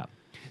repressed. Yeah.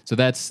 So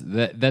that's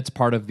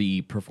part of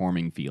the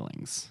performing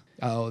feelings.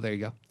 Oh, there you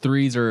go.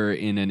 3s are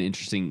in an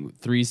interesting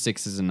 3s,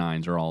 6s, and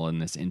 9s are all in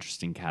this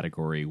interesting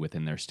category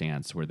within their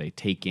stance where they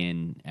take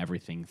in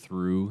everything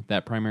through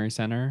that primary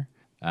center.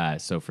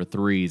 So for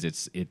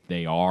 3s,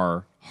 they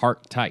are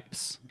heart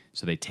types.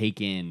 So they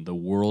take in the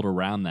world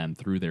around them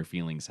through their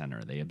feeling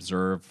center. They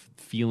observe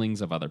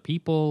feelings of other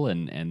people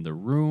and the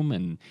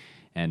room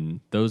and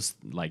those,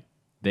 like,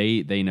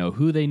 they know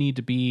who they need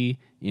to be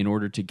in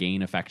order to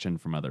gain affection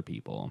from other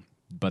people.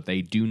 But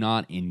they do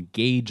not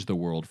engage the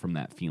world from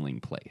that feeling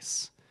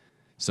place.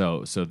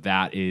 So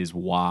that is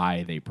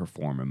why they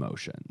perform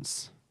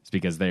emotions. It's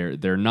because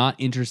they're not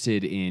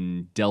interested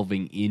in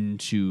delving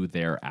into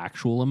their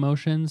actual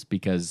emotions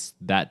because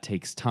that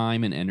takes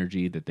time and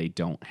energy that they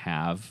don't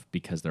have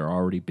because they're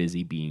already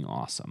busy being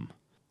awesome.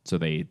 So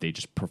they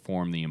just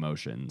perform the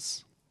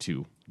emotions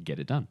to get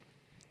it done.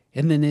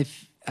 And then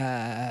if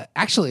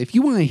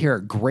you want to hear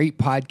a great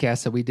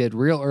podcast that we did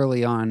real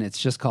early on, it's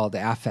just called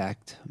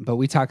Affect. But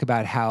we talk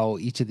about how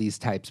each of these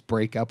types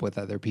break up with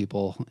other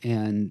people.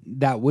 And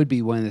that would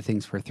be one of the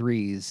things for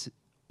 3s.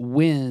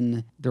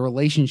 When the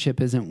relationship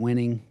isn't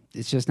winning,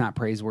 it's just not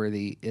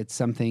praiseworthy. It's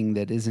something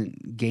that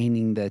isn't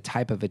gaining the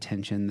type of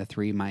attention the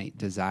 3 might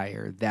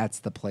desire. That's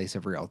the place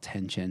of real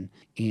tension.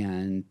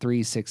 And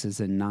 3s, 6s,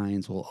 and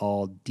 9s will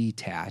all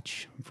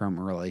detach from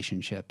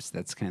relationships.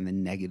 That's kind of the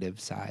negative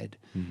side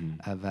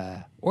of,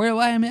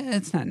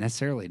 it's not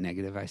necessarily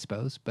negative, I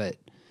suppose, but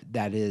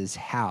that is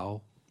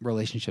how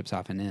relationships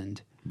often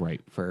end.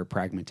 Right. For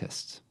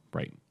pragmatists.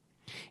 Right.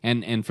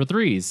 And for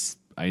 3s,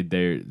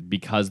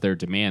 because they're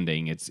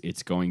demanding,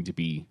 it's going to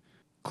be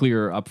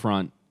clear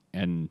upfront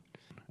and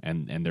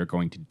they're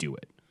going to do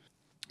it.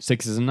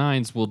 6s and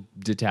 9s will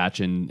detach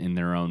in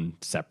their own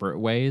separate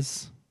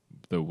ways.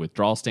 The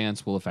withdrawal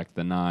stance will affect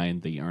the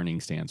 9. The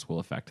earning stance will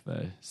affect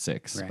the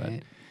 6. Right. But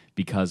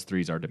because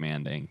 3s are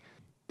demanding,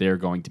 they're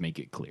going to make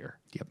it clear.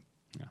 Yep.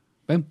 Yeah.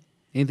 Boom.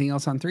 Anything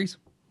else on 3s?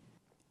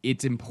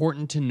 It's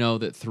important to know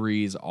that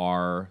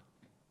 3s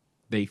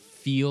they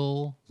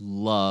feel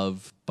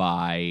love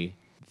by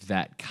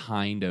that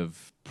kind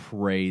of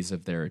praise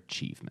of their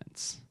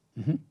achievements.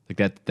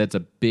 Like that's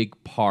a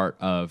big part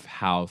of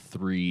how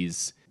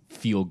 3s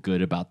feel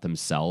good about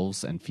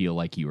themselves and feel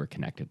like you are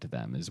connected to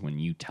them is when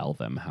you tell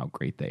them how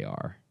great they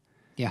are.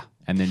 Yeah.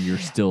 And then you're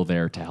still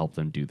there to help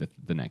them do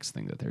the next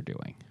thing that they're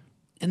doing.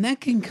 And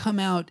that can come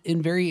out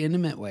in very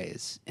intimate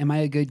ways. Am I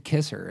a good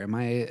kisser? Am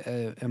I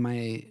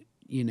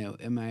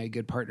a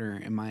good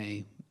partner?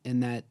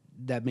 And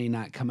that may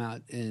not come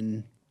out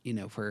in,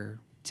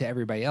 to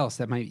everybody else.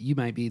 You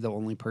might be the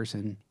only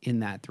person in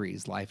that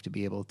 3's life to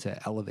be able to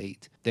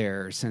elevate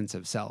their sense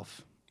of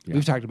self.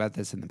 We've talked about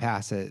this in the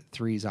past, that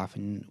threes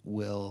often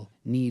will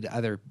need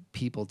other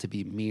people to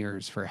be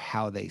mirrors for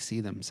how they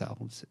see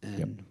themselves.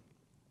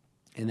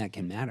 And that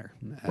can matter.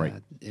 Right.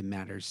 It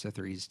matters to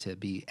threes to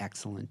be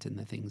excellent in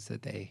the things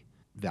that they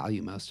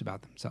value most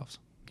about themselves.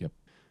 Yep.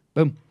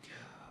 Boom.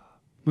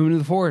 Moving to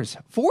the fours.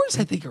 Fours,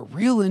 I think, are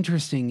real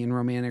interesting in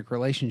romantic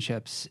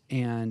relationships.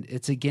 And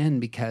it's, again,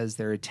 because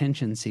they're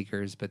attention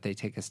seekers, but they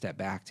take a step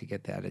back to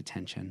get that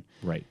attention.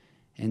 Right.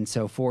 And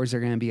so fours are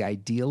going to be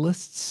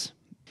idealists.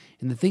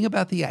 And the thing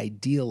about the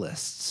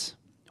idealists,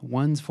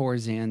 ones,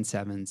 fours, and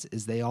sevens,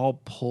 is they all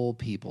pull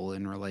people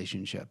in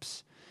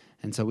relationships.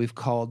 And so we've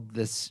called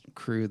this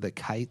crew the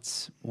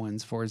kites,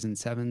 ones, fours, and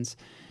sevens.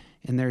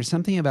 And there's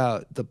something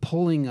about the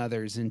pulling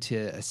others into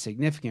a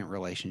significant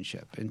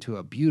relationship, into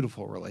a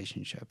beautiful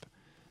relationship.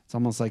 It's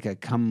almost like a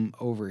come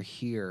over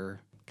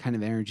here kind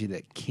of energy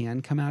that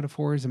can come out of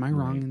fours. Am I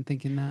wrong in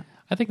thinking that?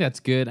 I think that's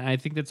good. I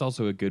think that's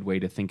also a good way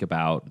to think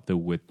about the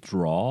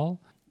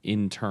withdrawal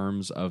in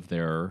terms of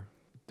their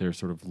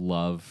sort of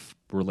love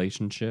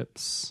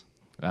relationships,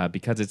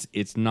 because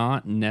it's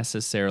not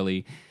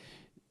necessarily.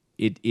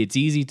 It's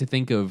easy to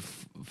think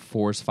of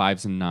fours,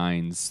 fives, and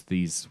nines,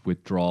 these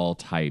withdrawal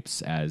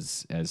types,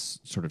 as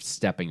sort of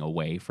stepping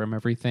away from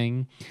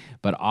everything,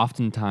 but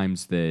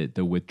oftentimes the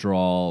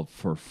withdrawal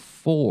for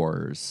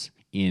fours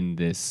in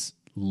this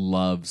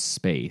love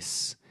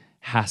space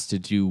has to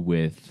do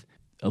with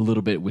a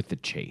little bit with the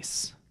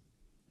chase.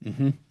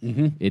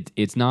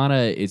 It's not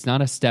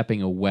a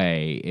stepping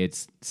away.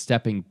 It's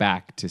stepping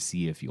back to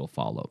see if you'll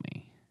follow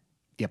me.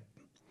 Yep.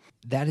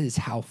 That is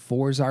how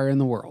fours are in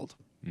the world.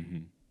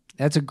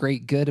 That's a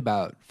great good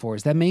about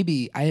fours. That may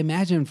be, I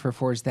imagine for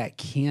fours, that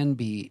can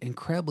be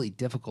incredibly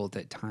difficult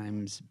at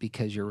times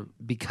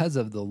because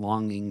of the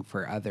longing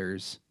for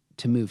others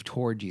to move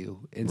toward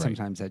you. And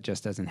sometimes that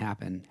just doesn't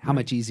happen. How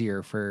much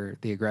easier for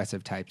the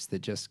aggressive types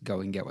that just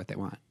go and get what they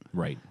want.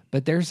 Right.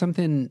 But there's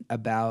something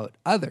about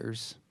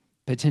others,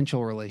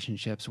 potential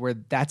relationships, where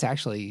that's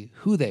actually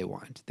who they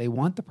want. They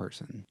want the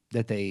person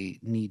that they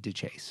need to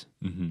chase.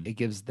 It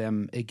gives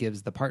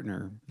the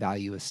partner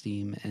value,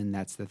 esteem, and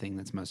that's the thing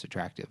that's most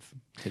attractive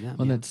to them.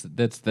 Well,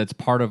 that's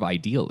part of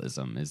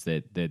idealism, is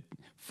that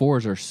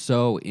fours are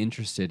so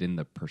interested in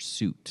the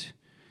pursuit.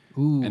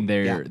 Ooh, and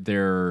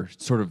they're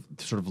sort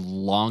of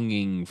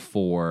longing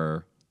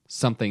for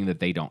something that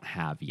they don't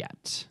have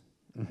yet.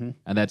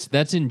 And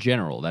that's in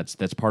general.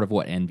 That's part of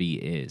what envy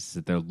is,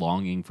 that they're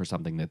longing for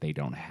something that they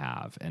don't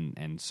have,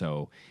 and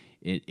so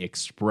it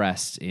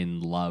expressed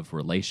in love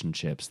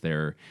relationships.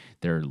 They're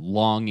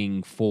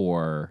longing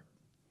for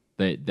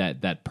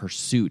that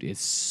pursuit is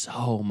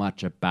so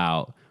much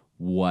about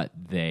what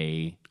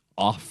they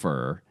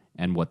offer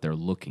and what they're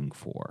looking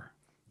for.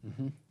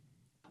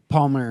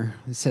 Palmer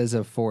says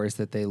of fours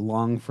that they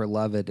long for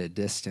love at a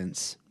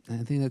distance. And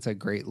I think that's a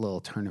great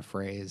little turn of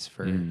phrase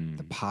for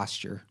the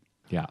posture.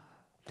 Yeah.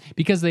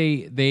 Because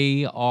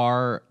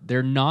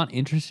they're not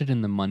interested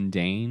in the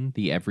mundane,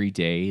 the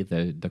everyday,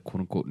 the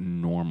quote unquote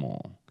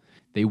normal.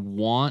 They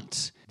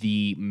want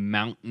the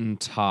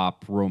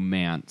mountaintop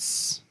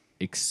romance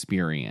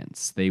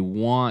experience. They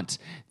want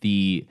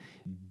the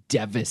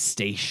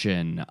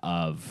devastation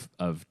of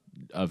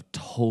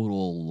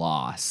total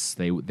loss.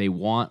 They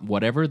want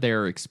whatever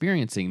they're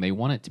experiencing, they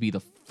want it to be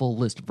the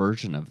fullest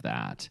version of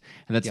that.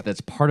 And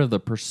that's part of the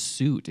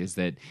pursuit, is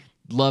that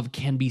love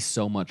can be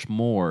so much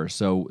more.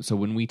 So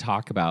when we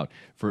talk about,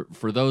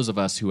 for those of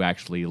us who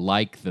actually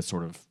like the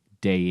sort of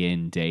day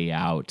in, day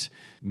out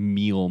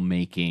meal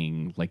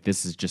making, like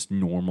this is just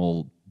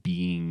normal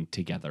being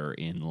together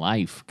in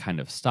life kind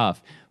of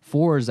stuff,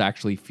 fours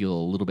actually feel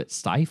a little bit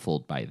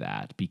stifled by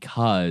that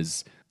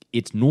because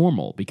it's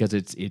normal, because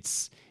it's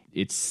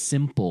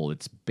simple,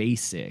 it's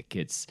basic,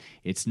 it's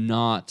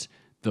not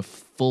the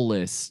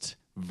fullest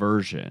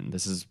version.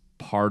 This is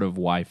part of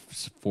why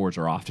fours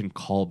are often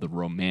called the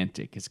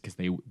romantic, is because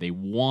they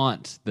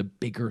want the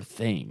bigger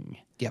thing.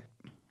 Yep.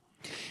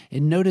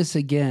 And notice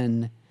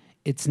again,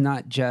 it's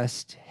not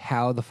just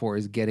how the four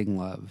is getting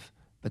love,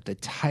 but the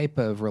type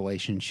of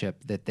relationship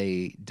that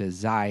they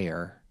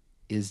desire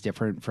is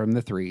different from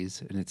the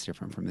threes, and it's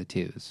different from the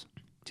twos.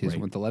 Twos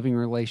want the loving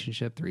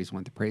relationship, threes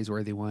want the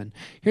praiseworthy one.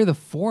 Here the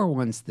four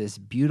wants this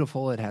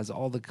beautiful, it has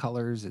all the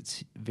colors,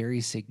 it's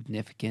very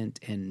significant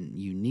and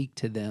unique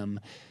to them.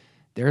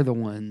 They're the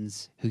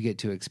ones who get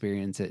to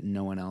experience it and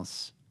no one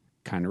else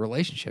kind of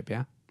relationship,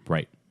 yeah?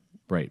 Right.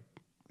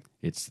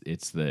 It's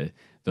the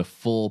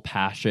full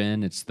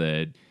passion, it's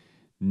the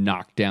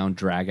knockdown,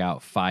 drag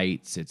out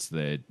fights, it's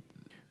the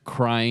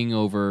crying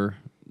over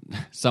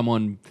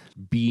someone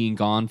being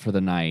gone for the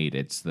night,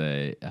 it's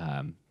the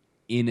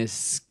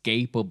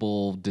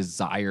inescapable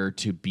desire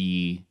to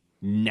be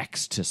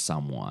next to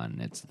someone.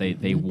 It's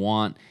they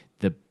want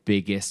the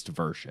biggest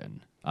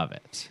version of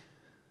it.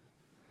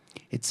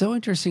 It's so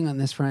interesting on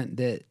this front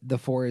that the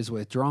four is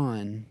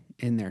withdrawn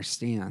in their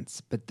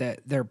stance, but that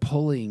they're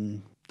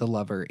pulling the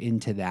lover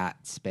into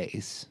that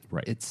space.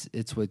 Right.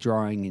 It's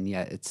withdrawing, and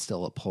yet it's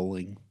still a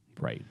pulling.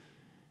 Right.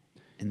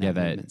 And that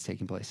movement's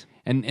taking place.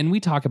 And we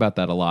talk about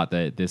that a lot,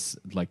 that this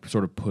like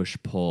sort of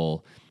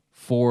push-pull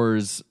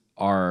fours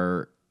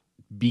are,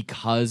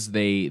 because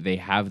they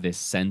have this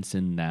sense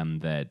in them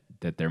that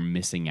they're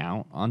missing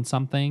out on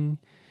something,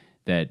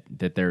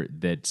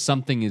 that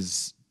something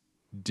is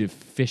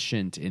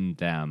deficient in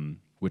them,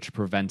 which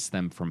prevents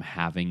them from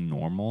having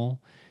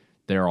normal.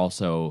 They're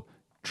also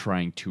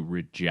trying to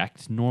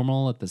reject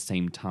normal at the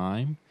same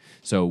time.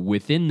 So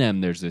within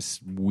them, there's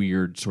this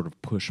weird sort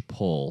of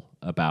push-pull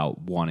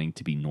about wanting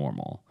to be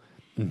normal.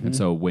 And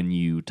so when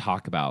you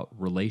talk about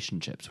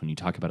relationships, when you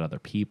talk about other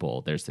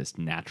people, there's this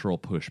natural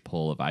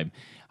push-pull of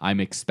I'm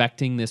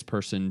expecting this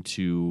person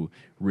to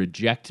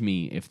reject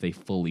me if they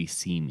fully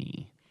see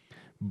me.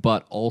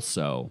 But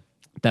also,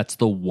 that's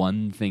the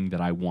one thing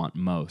that I want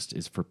most,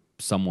 is for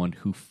someone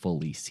who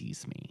fully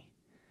sees me.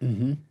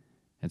 Mm-hmm.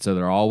 And so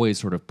they're always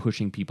sort of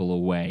pushing people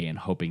away and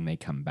hoping they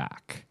come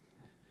back.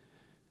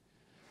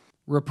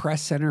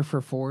 Repressed center for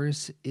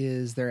fours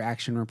is their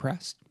action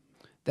repressed.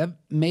 That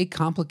may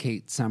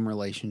complicate some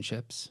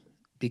relationships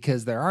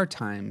because there are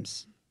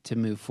times to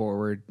move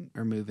forward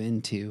or move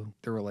into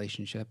the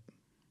relationship.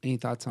 Any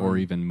thoughts on? Or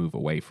even move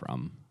away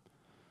from.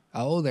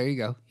 Oh, there you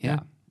go.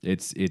 Yeah.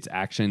 It's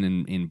action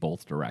in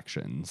both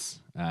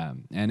directions.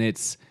 And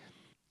it's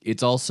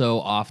also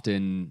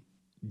often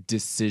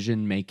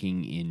decision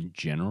making in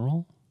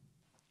general.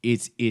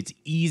 It's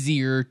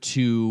easier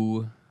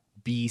to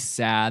be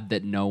sad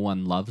that no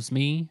one loves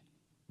me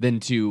than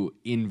to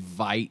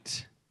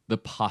invite the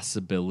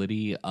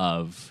possibility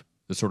of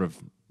the sort of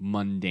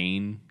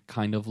mundane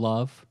kind of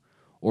love,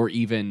 or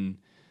even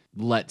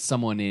let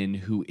someone in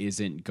who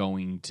isn't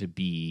going to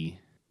be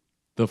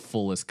the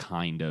fullest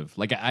kind of,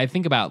 like, I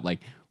think about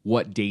like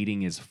what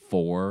dating is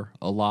for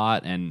a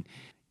lot, and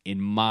in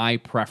my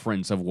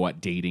preference of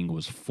what dating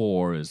was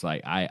for is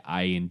like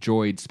I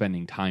enjoyed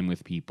spending time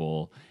with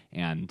people,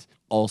 and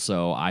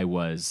also I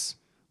was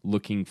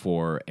looking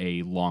for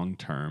a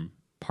long-term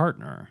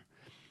partner.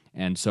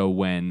 And so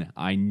when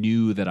I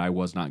knew that I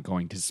was not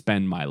going to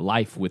spend my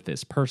life with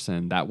this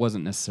person, that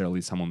wasn't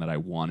necessarily someone that I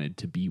wanted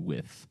to be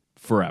with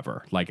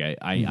forever. Like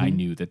I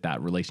knew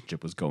that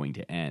relationship was going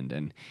to end.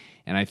 And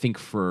I think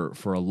for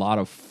a lot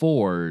of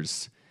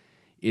fours,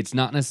 it's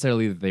not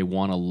necessarily that they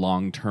want a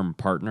long-term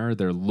partner.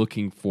 They're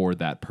looking for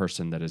that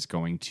person that is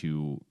going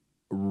to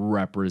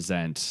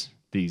represent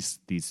these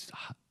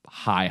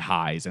high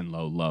highs and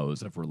low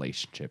lows of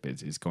relationship.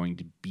 Is going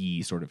to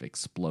be sort of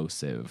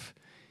explosive.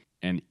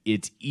 And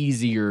it's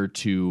easier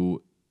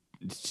to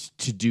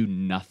do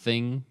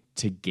nothing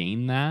to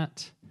gain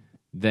that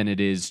than it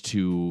is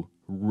to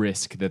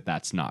risk that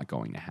that's not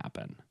going to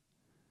happen.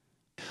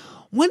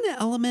 One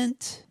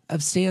element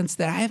of stance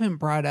that I haven't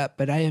brought up,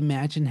 but I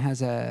imagine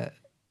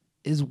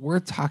is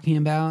worth talking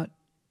about,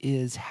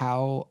 is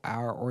how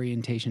our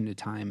orientation to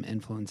time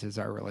influences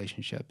our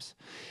relationships.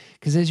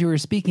 Because as you were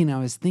speaking, I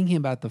was thinking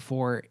about the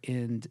four,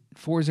 and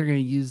fours are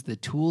going to use the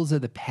tools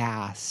of the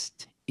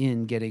past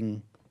in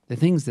getting the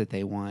things that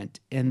they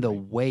want, and the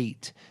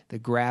weight, the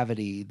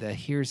gravity,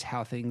 here's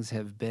how things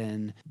have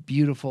been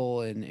beautiful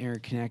and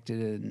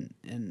interconnected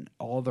and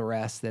all the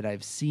rest that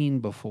I've seen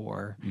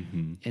before,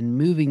 and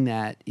moving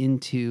that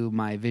into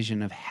my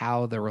vision of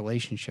how the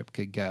relationship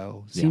could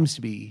go seems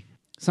to be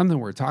something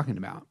we're talking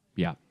about.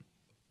 Yeah.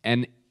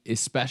 And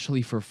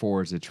especially for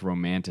fours, it's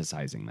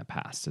romanticizing the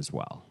past as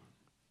well.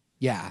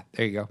 Yeah,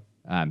 there you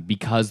go.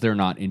 Because they're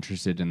not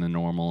interested in the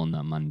normal and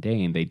the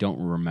mundane, they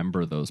don't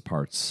remember those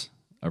parts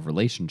of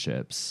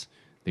relationships.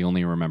 They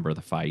only remember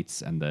the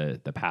fights and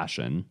the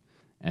passion.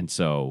 And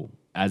so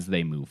as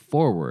they move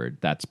forward,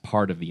 that's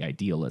part of the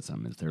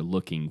idealism, is they're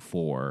looking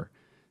for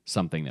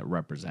something that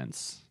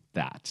represents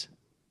that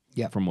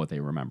from what they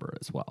remember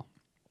as well.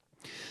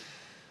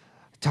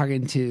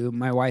 Talking to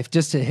my wife,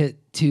 just to hit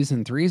twos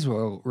and threes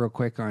real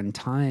quick on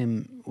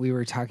time, we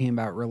were talking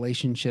about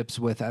relationships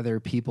with other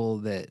people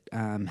that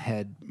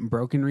had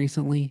broken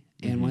recently.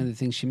 And one of the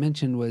things she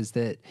mentioned was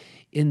that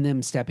in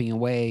them stepping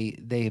away,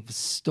 they've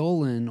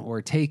stolen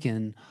or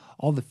taken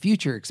all the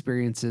future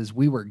experiences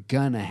we were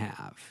gonna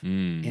have.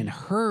 And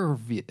her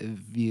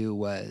view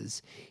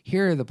was,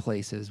 here are the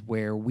places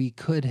where we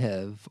could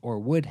have or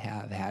would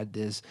have had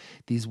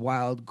these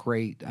wild,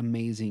 great,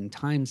 amazing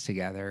times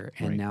together,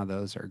 and now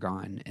those are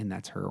gone, and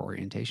that's her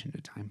orientation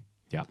to time.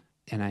 Yeah.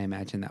 And I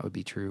imagine that would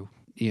be true,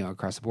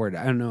 across the board.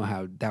 I don't know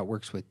how that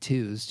works with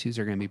twos. Twos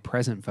are going to be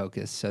present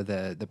focused, so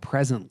the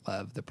present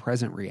love, the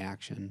present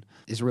reaction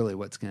is really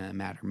what's going to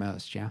matter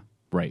most. Yeah.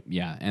 Right.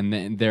 Yeah. And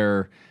then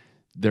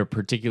they're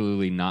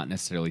particularly not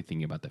necessarily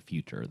thinking about the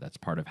future. That's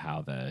part of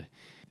how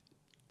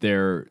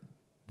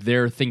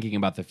they're thinking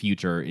about the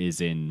future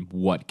is in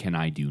what can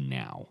I do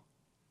now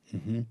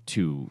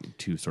to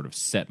sort of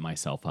set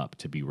myself up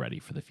to be ready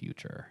for the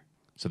future.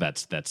 So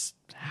that's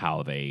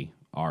how they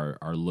are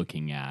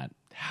looking at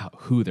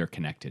who they're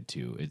connected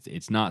to.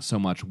 It's not so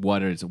much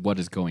what is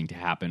going to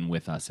happen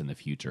with us in the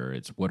future.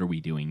 It's what are we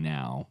doing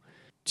now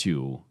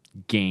to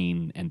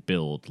gain and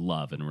build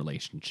love and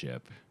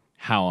relationship.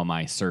 How am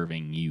I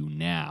serving you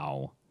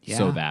now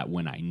so that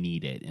when I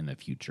need it in the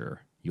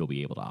future, you'll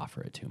be able to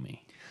offer it to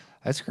me?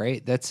 That's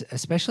great. That's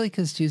especially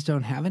because twos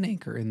don't have an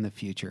anchor in the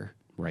future.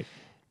 Right.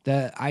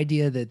 The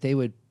idea that they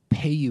would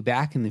pay you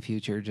back in the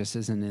future just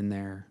isn't in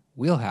their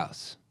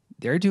wheelhouse.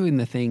 They're doing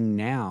the thing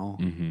now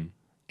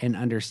and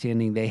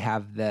understanding they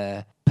have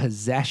the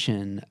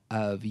possession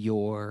of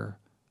your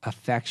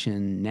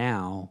affection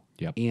now,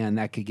 Yep. and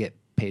that could get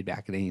paid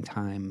back at any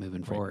time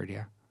moving forward.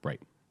 Yeah.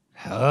 Right.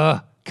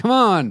 Come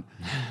on.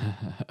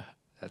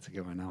 That's a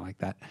good one. I like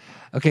that.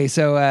 Okay,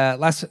 so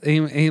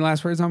any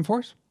last words on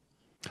force?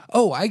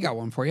 Oh, I got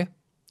one for you.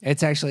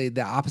 It's actually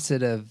the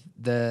opposite of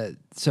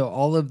so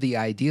all of the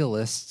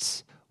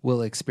idealists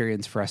will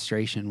experience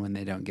frustration when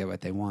they don't get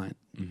what they want.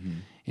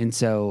 And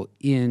so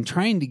in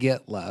trying to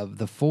get love,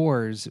 the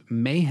fours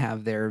may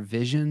have their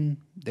vision,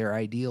 their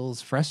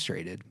ideals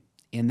frustrated.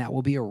 And that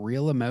will be a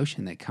real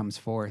emotion that comes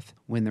forth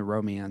when the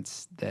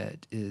romance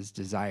that is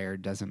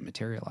desired doesn't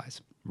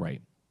materialize.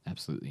 Right.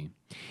 Absolutely.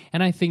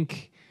 And I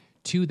think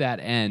to that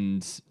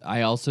end,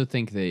 I also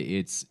think that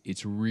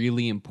it's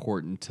really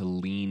important to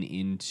lean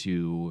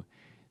into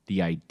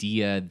the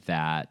idea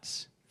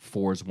that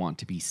fours want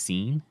to be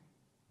seen,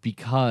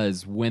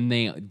 because when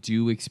they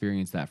do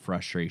experience that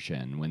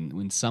frustration,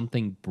 when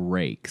something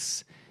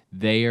breaks,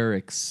 they are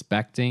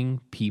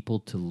expecting people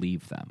to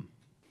leave them.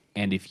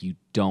 And if you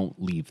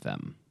don't leave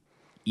them,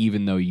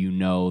 even though you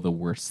know the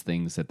worst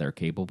things that they're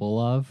capable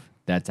of,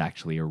 that's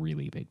actually a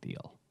really big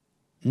deal.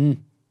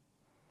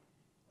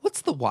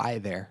 What's the why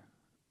there?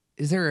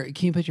 Can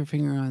you put your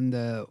finger on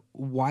the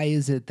why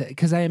is it that?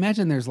 Because I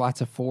imagine there's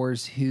lots of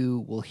fours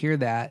who will hear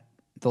that.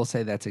 They'll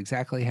say, that's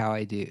exactly how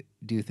I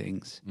do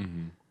things.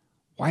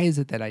 Why is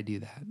it that I do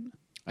that?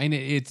 And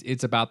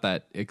it's about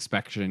that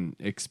expecting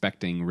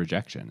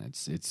rejection.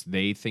 It's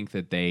they think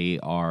that they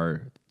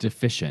are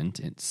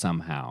deficient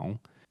somehow,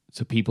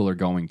 so people are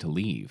going to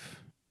leave.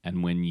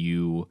 And when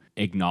you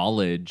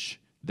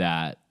acknowledge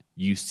that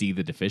you see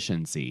the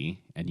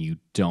deficiency and you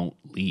don't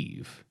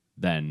leave,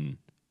 then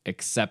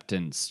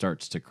acceptance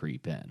starts to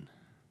creep in.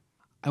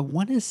 I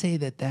want to say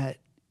that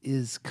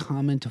is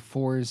common to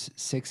fours,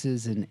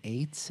 sixes, and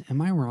eights.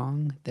 Am I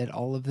wrong that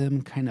all of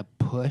them kind of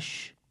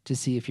push to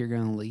see if you're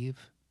going to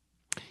leave?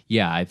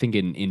 Yeah, I think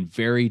in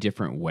very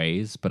different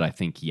ways, but I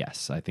think,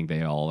 yes, I think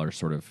they all are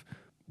sort of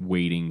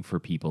waiting for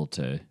people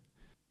to...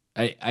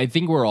 I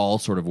think we're all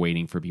sort of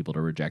waiting for people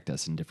to reject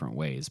us in different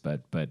ways,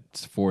 but 4s,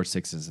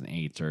 6s, and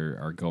 8s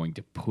are going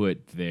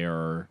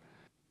to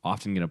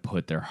often going to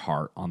put their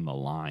heart on the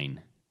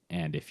line.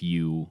 And if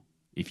you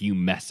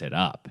mess it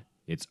up,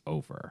 it's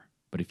over.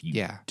 But if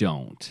you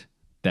don't,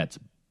 that's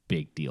a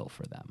big deal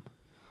for them.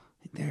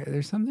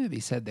 There's something to be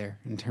said there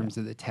in terms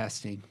of the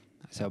testing.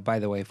 So, by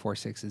the way, 4,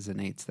 6s, and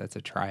 8s, that's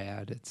a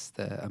triad. It's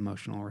the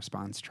emotional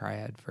response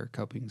triad for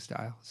coping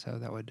style. So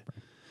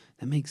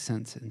that makes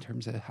sense in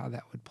terms of how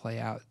that would play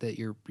out, that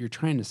you're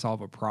trying to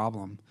solve a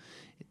problem,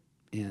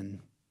 and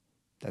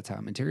that's how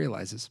it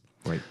materializes.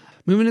 Right.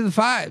 Moving to the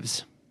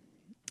 5s.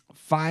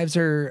 5s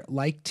are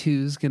like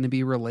 2s, going to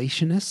be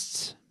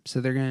relationists.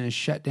 So they're going to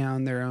shut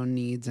down their own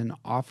needs and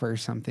offer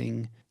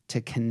something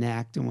to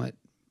connect. And what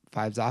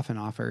 5s often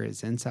offer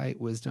is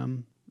insight,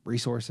 wisdom,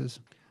 resources.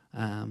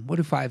 What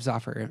do 5s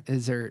offer?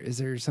 Is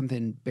there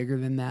something bigger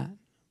than that?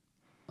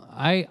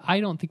 I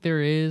don't think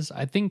there is.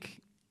 I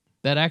think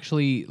that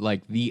actually,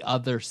 like, the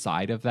other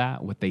side of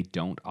that, what they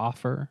don't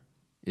offer,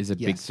 is a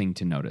big thing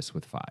to notice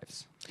with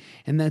 5s.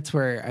 And that's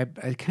where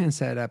I kind of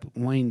set up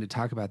wanting to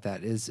talk about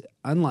that is,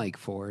 unlike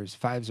 4s,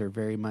 5s are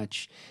very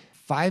much...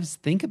 5s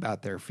think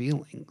about their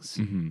feelings,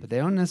 but they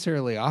don't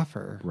necessarily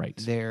offer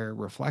their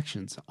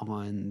reflections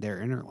on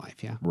their inner life.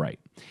 Yeah. Right.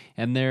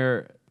 And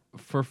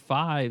for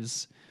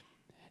 5s,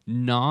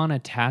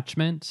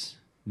 non-attachment,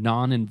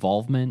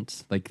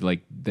 non-involvement, like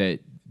that,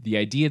 the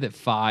idea that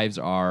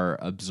 5s are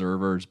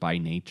observers by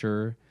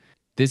nature,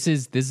 this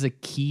is a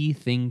key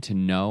thing to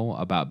know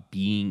about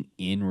being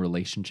in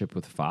relationship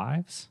with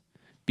 5s,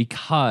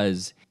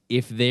 because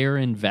if they're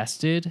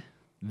invested,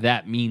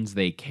 that means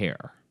they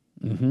care.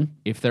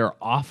 If they're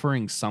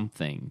offering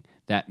something,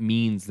 that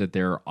means that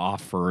they're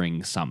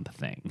offering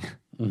something.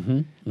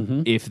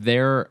 If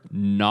they're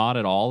not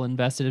at all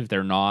invested, if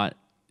they're not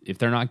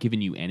giving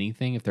you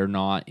anything, if they're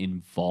not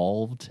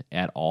involved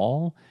at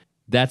all,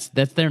 that's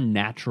their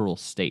natural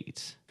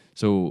state.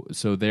 So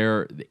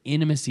the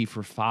intimacy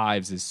for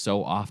 5s is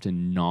so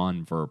often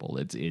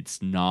nonverbal.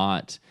 It's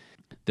not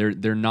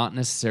they're not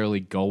necessarily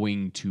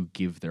going to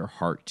give their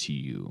heart to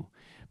you,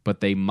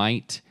 but they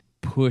might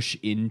push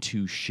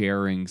into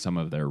sharing some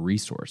of their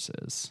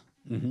resources,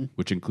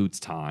 which includes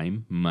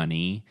time,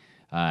 money,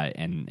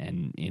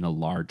 and in a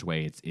large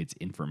way, it's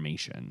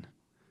information.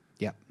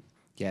 Yep.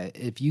 Yeah.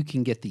 If you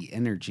can get the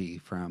energy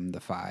from the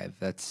 5,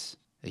 that's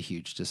a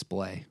huge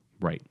display.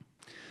 Right.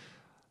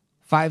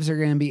 5s are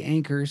going to be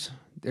anchors.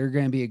 They're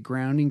going to be a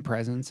grounding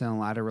presence in a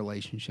lot of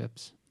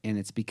relationships, and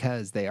it's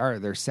because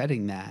they're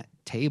setting that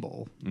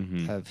table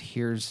of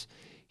here's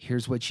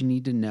what you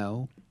need to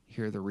know.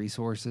 Here are the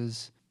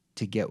resources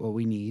to get what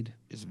we need.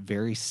 Is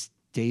very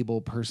stable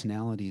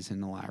personalities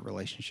in a lot of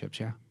relationships.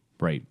 Yeah.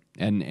 Right.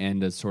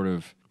 And a sort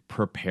of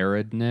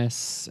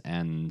preparedness,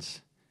 and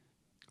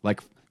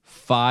like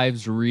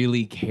fives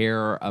really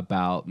care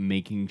about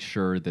making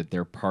sure that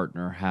their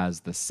partner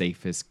has the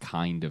safest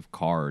kind of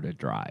car to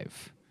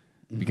drive,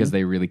 because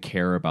they really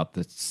care about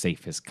the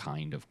safest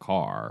kind of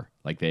car.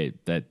 Like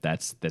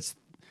that's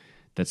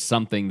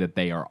something that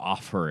they are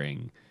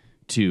offering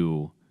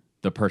to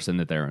the person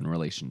that they're in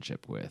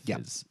relationship with.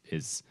 Yep.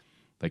 Is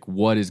like,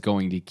 what is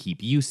going to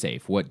keep you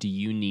safe? What do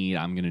you need?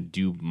 I'm going to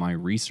do my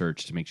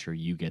research to make sure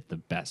you get the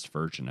best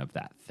version of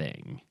that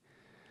thing.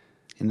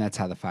 And that's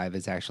how the 5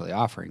 is actually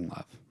offering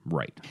love.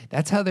 Right.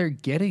 That's how they're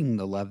getting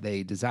the love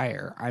they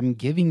desire. I'm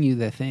giving you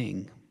the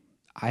thing.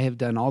 I have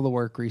done all the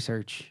work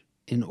research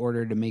in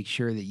order to make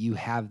sure that you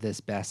have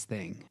this best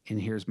thing. And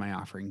here's my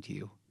offering to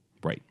you.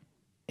 Right.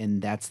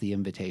 And that's the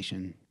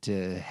invitation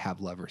to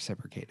have love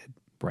reciprocated.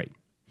 Right.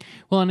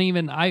 Well, and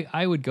even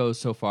I would go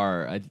so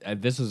far.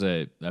 This was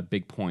a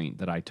big point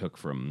that I took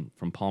from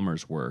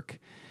Palmer's work,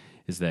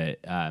 is that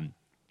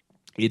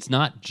it's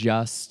not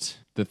just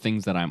the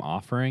things that I'm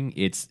offering.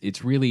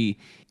 It's really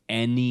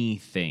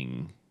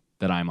anything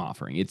that I'm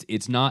offering.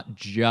 It's not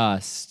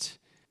just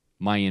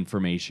my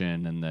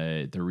information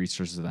and the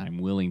resources that I'm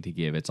willing to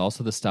give. It's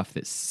also the stuff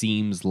that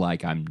seems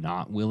like I'm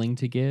not willing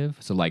to give.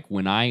 So like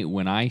when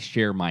I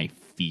share my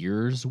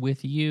fears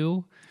with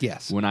you,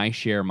 Yes. when I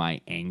share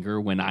my anger,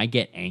 when I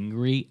get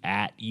angry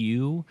at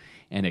you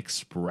and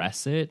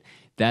express it,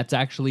 that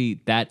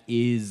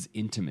is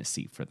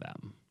intimacy for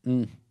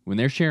them. When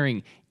they're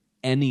sharing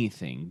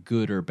anything,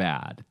 good or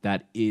bad,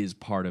 that is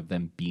part of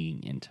them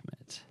being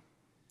intimate.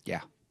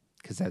 Yeah.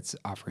 Because that's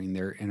offering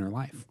their inner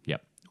life,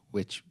 Yep.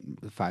 which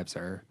the 5s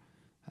are,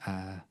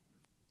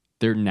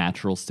 Their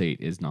natural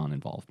state is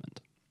non-involvement.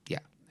 yeah.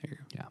 There you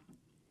go. Yeah.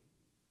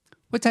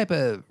 What type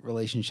of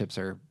relationships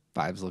are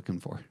 5s looking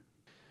for?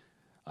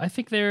 I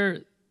think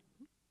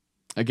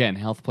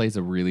health plays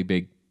a really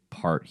big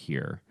part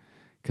here,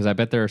 because I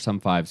bet there are some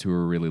 5s who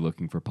are really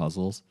looking for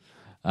puzzles.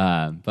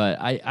 But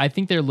I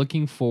think they're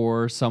looking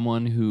for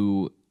someone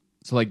who,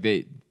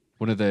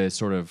 one of the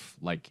sort of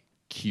like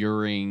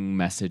curing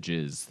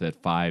messages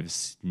that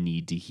 5s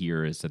need to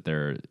hear is that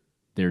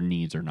their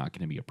needs are not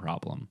going to be a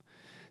problem.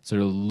 So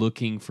they're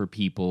looking for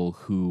people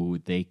who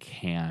they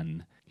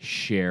can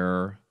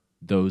share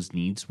those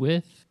needs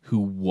with, who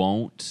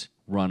won't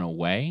run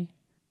away,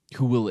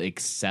 who will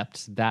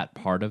accept that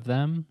part of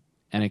them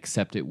and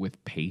accept it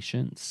with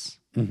patience.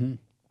 Mm-hmm.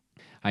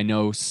 I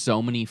know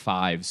so many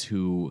 5s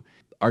who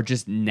are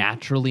just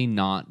naturally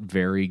not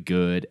very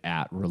good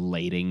at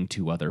relating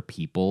to other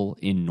people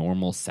in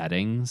normal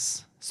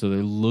settings. So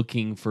they're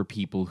looking for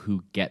people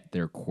who get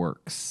their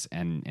quirks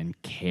and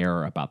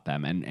care about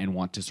them and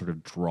want to sort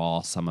of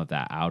draw some of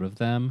that out of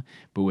them,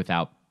 but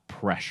without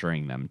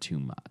pressuring them too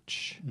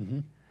much. Mm-hmm.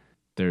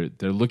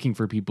 They're looking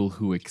for people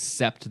who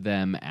accept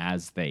them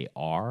as they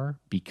are,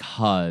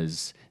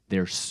 because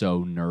they're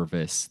so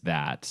nervous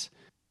that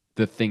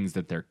the things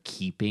that they're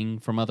keeping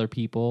from other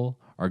people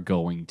are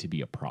going to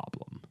be a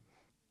problem.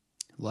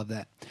 Love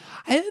that.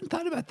 I hadn't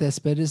thought about this,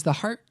 but is the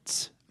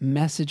heart's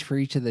message for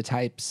each of the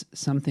types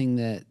something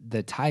that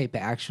the type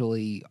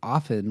actually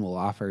often will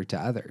offer to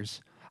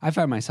others? I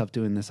find myself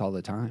doing this all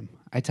the time.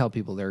 I tell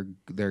people they're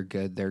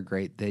good, they're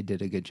great, they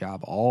did a good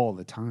job all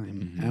the time.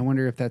 Mm-hmm. And I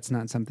wonder if that's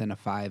not something a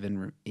 5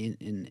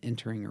 in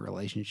entering a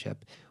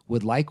relationship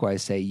would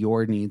likewise say,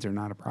 your needs are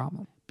not a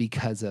problem,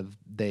 because of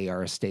they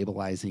are a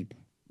stabilizing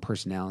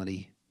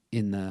personality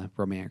in the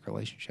romantic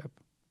relationship.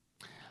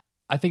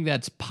 I think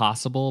that's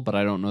possible, but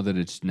I don't know that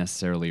it's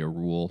necessarily a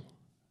rule.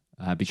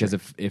 Because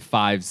if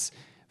 5s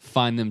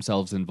find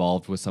themselves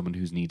involved with someone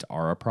whose needs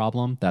are a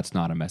problem, that's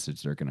not a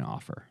message they're going to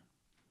offer.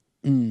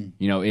 You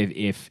know,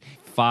 if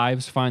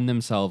 5s find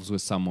themselves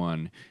with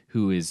someone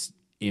who is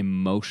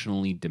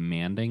emotionally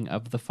demanding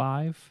of the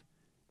 5,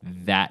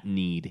 that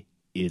need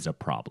is a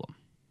problem.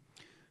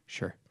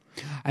 Sure.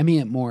 I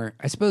mean it more,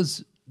 I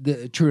suppose,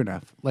 true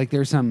enough. Like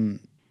there's some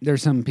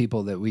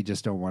people that we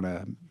just don't want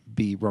to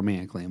be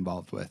romantically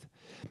involved with.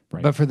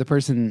 Right. But for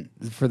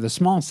the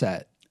small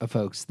set of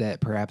folks that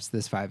perhaps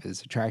this 5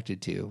 is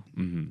attracted to,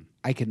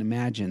 I can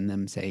imagine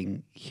them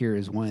saying, here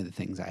is one of the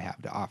things I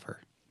have to offer.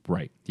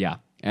 Right. Yeah.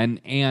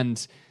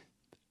 And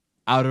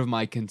out of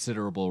my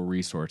considerable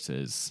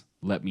resources,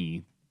 let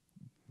me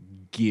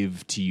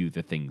give to you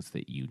the things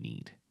that you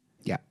need.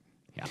 Yeah.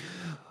 Yeah.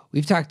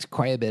 We've talked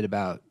quite a bit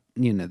about,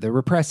 the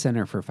repressed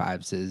center for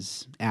 5s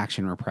is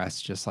action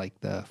repressed, just like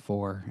the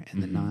 4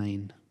 and the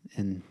 9.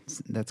 And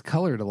that's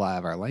colored a lot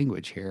of our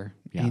language here.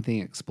 Yeah.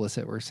 Anything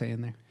explicit we're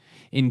saying there?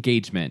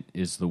 Engagement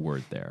is the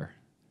word there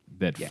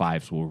that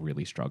 5s will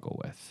really struggle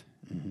with.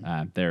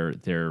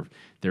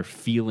 Their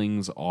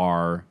feelings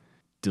are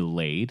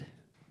delayed.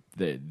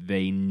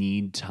 They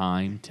need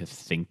time to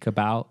think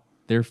about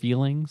their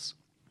feelings,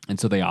 and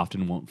so they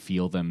often won't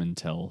feel them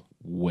until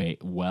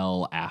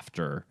well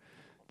after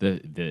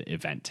the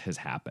event has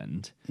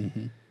happened.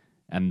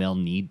 And they'll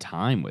need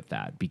time with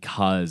that,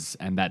 because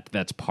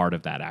that's part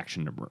of that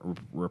action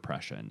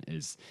repression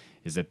is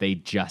that they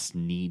just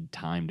need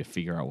time to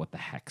figure out what the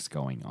heck's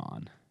going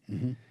on.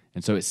 And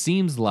so it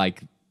seems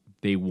like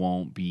they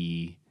won't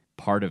be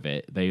part of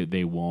it.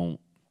 They won't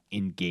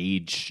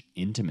engage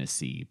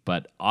intimacy,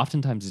 but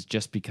oftentimes it's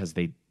just because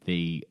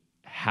they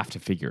have to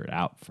figure it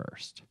out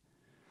first.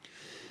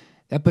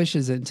 That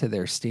pushes into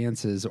their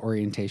stances,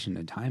 orientation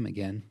to time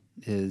again,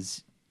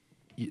 is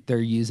they're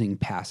using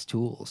past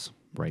tools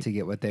Right. to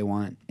get what they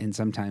want. And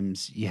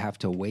sometimes you have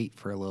to wait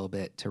for a little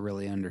bit to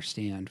really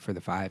understand, for the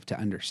 5 to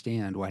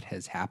understand what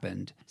has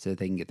happened so that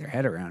they can get their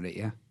head around it.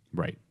 Yeah.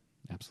 Right.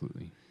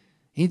 Absolutely.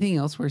 Anything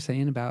else we're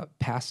saying about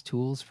past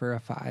tools for a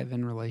 5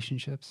 in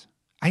relationships?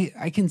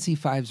 I can see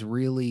 5s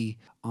really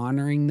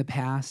honoring the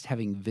past,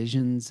 having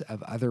visions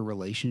of other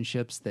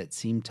relationships that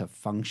seem to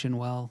function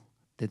well,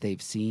 that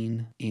they've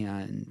seen.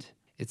 And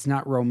it's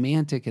not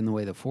romantic in the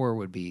way the 4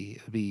 would be.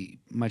 It would be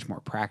much more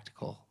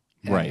practical.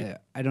 Right.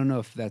 I don't know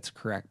if that's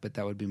correct, but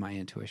that would be my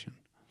intuition.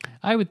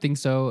 I would think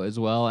so as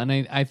well. And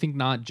I think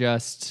not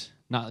just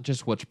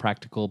what's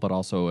practical, but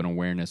also an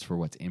awareness for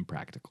what's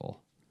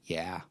impractical.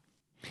 Yeah.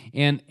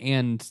 And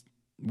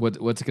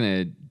what's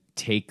going to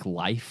take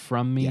life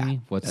from me. Yeah,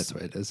 that's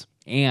what it is.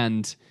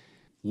 And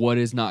what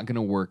is not going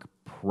to work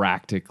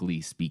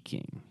practically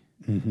speaking.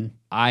 Mm-hmm.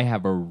 I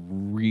have a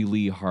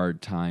really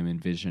hard time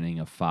envisioning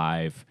a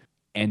 5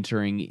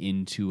 entering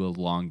into a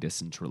long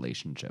distance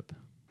relationship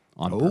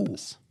on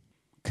purpose.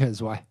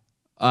 Because why?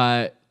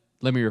 Let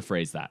me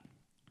rephrase that.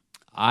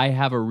 I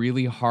have a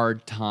really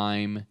hard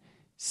time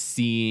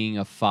seeing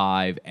a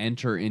 5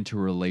 enter into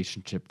a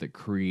relationship that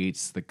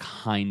creates the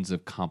kinds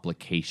of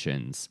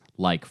complications,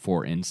 like,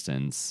 for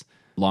instance,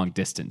 long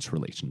distance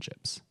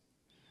relationships.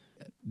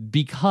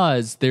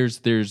 Because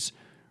there's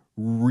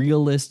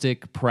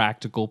realistic,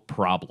 practical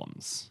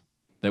problems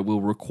that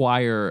will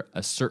require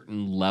a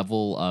certain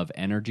level of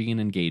energy and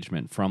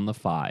engagement from the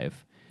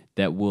 5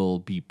 that will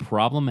be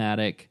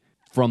problematic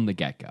from the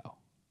get-go.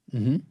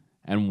 Mm-hmm.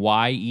 And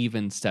why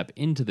even step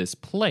into this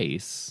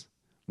place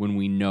when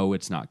we know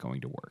it's not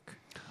going to work?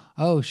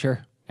 Oh,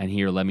 sure. And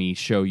here, let me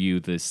show you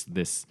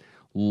this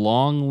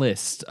long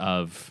list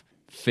of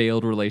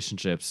failed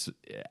relationships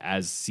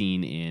as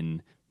seen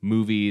in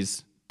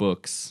movies,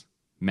 books,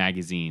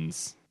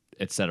 magazines,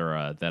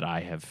 etc. that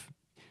I have,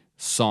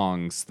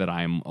 songs that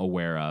I'm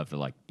aware of that,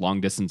 like, long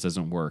distance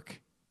doesn't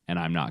work and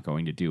I'm not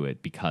going to do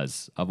it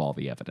because of all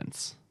the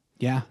evidence.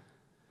 Yeah.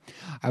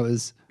 I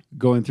was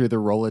going through the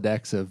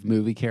Rolodex of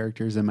movie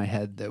characters in my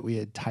head that we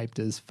had typed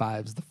as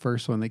 5s. The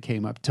first one that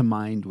came up to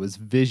mind was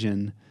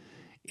Vision.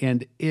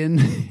 And in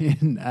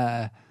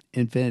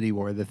Infinity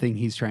War, the thing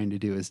he's trying to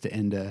do is to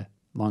end a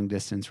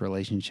long-distance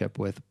relationship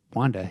with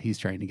Wanda. He's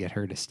trying to get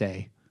her to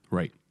stay.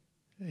 Right.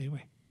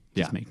 Anyway,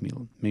 Yeah. just made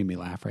me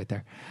laugh right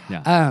there.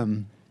 Yeah.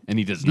 Um, And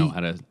he doesn't know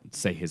how to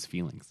say his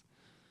feelings.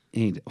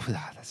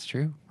 that's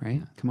true,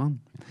 right? Come on.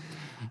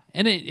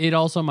 And it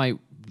also might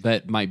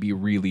be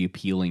really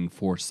appealing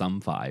for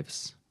some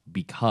 5s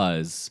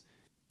because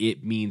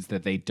it means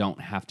that they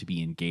don't have to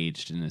be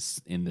engaged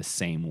in the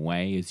same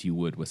way as you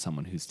would with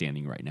someone who's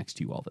standing right next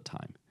to you all the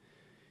time.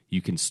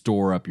 You can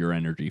store up your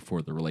energy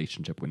for the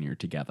relationship when you're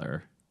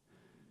together.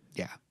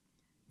 Yeah.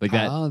 Like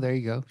that. Oh, there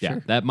you go. Yeah,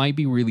 Sure. that might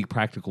be really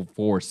practical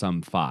for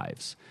some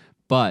 5s,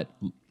 but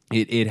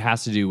it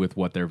has to do with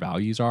what their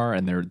values are,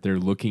 and they're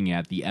looking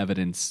at the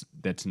evidence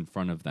that's in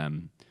front of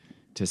them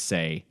to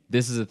say,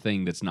 this is a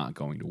thing that's not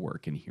going to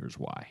work, and here's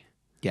why.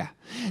 Yeah.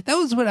 That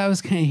was what I was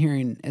kind of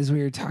hearing as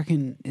we were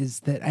talking,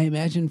 is that I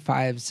imagine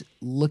 5s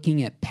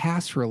looking at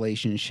past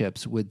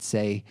relationships would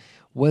say,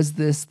 was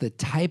this the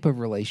type of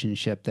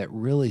relationship that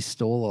really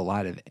stole a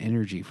lot of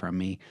energy from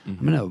me? I'm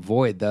going to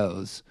avoid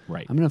those.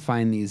 Right. I'm going to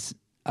find these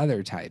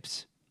other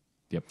types.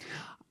 Yep.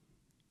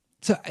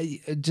 So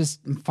just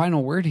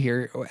final word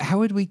here. How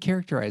would we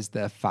characterize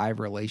the 5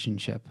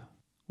 relationship?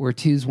 Where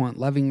 2s want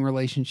loving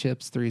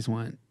relationships, 3s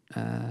want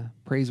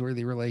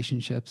praiseworthy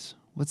relationships.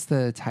 What's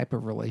the type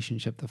of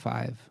relationship the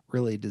 5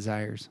 really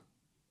desires?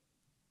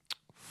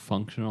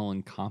 Functional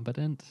and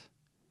competent.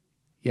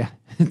 Yeah,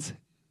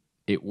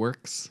 It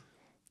works.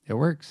 it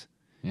works.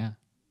 Yeah.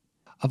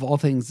 Of all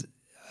things,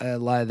 a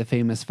lot of the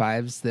famous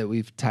 5s that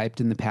we've typed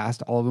in the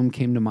past, all of them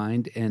came to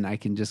mind, and I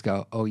can just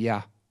go, "Oh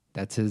yeah,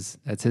 that's his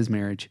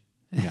marriage."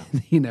 Yeah.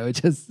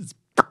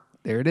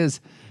 There it is.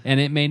 And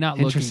it may not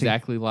look Interesting.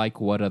 exactly like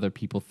what other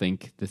people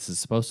think this is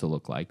supposed to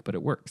look like, but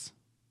it works.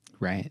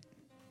 Right.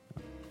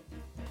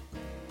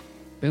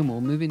 Boom. We'll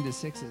move into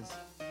 6s.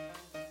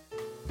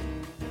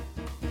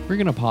 We're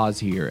going to pause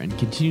here and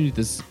continue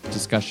this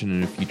discussion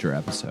in a future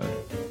episode.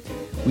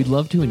 We'd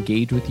love to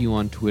engage with you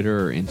on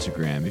Twitter or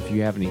Instagram if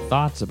you have any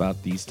thoughts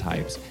about these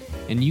types,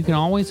 and you can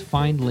always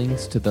find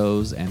links to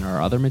those and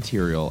our other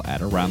material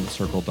at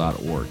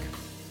aroundthecircle.org.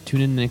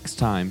 Tune in next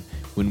time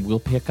when we'll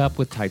pick up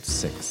with Type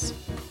 6.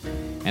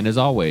 And as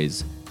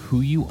always,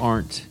 who you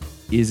aren't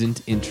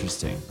isn't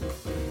interesting.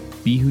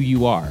 Be who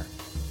you are,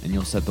 and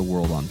you'll set the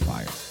world on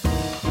fire.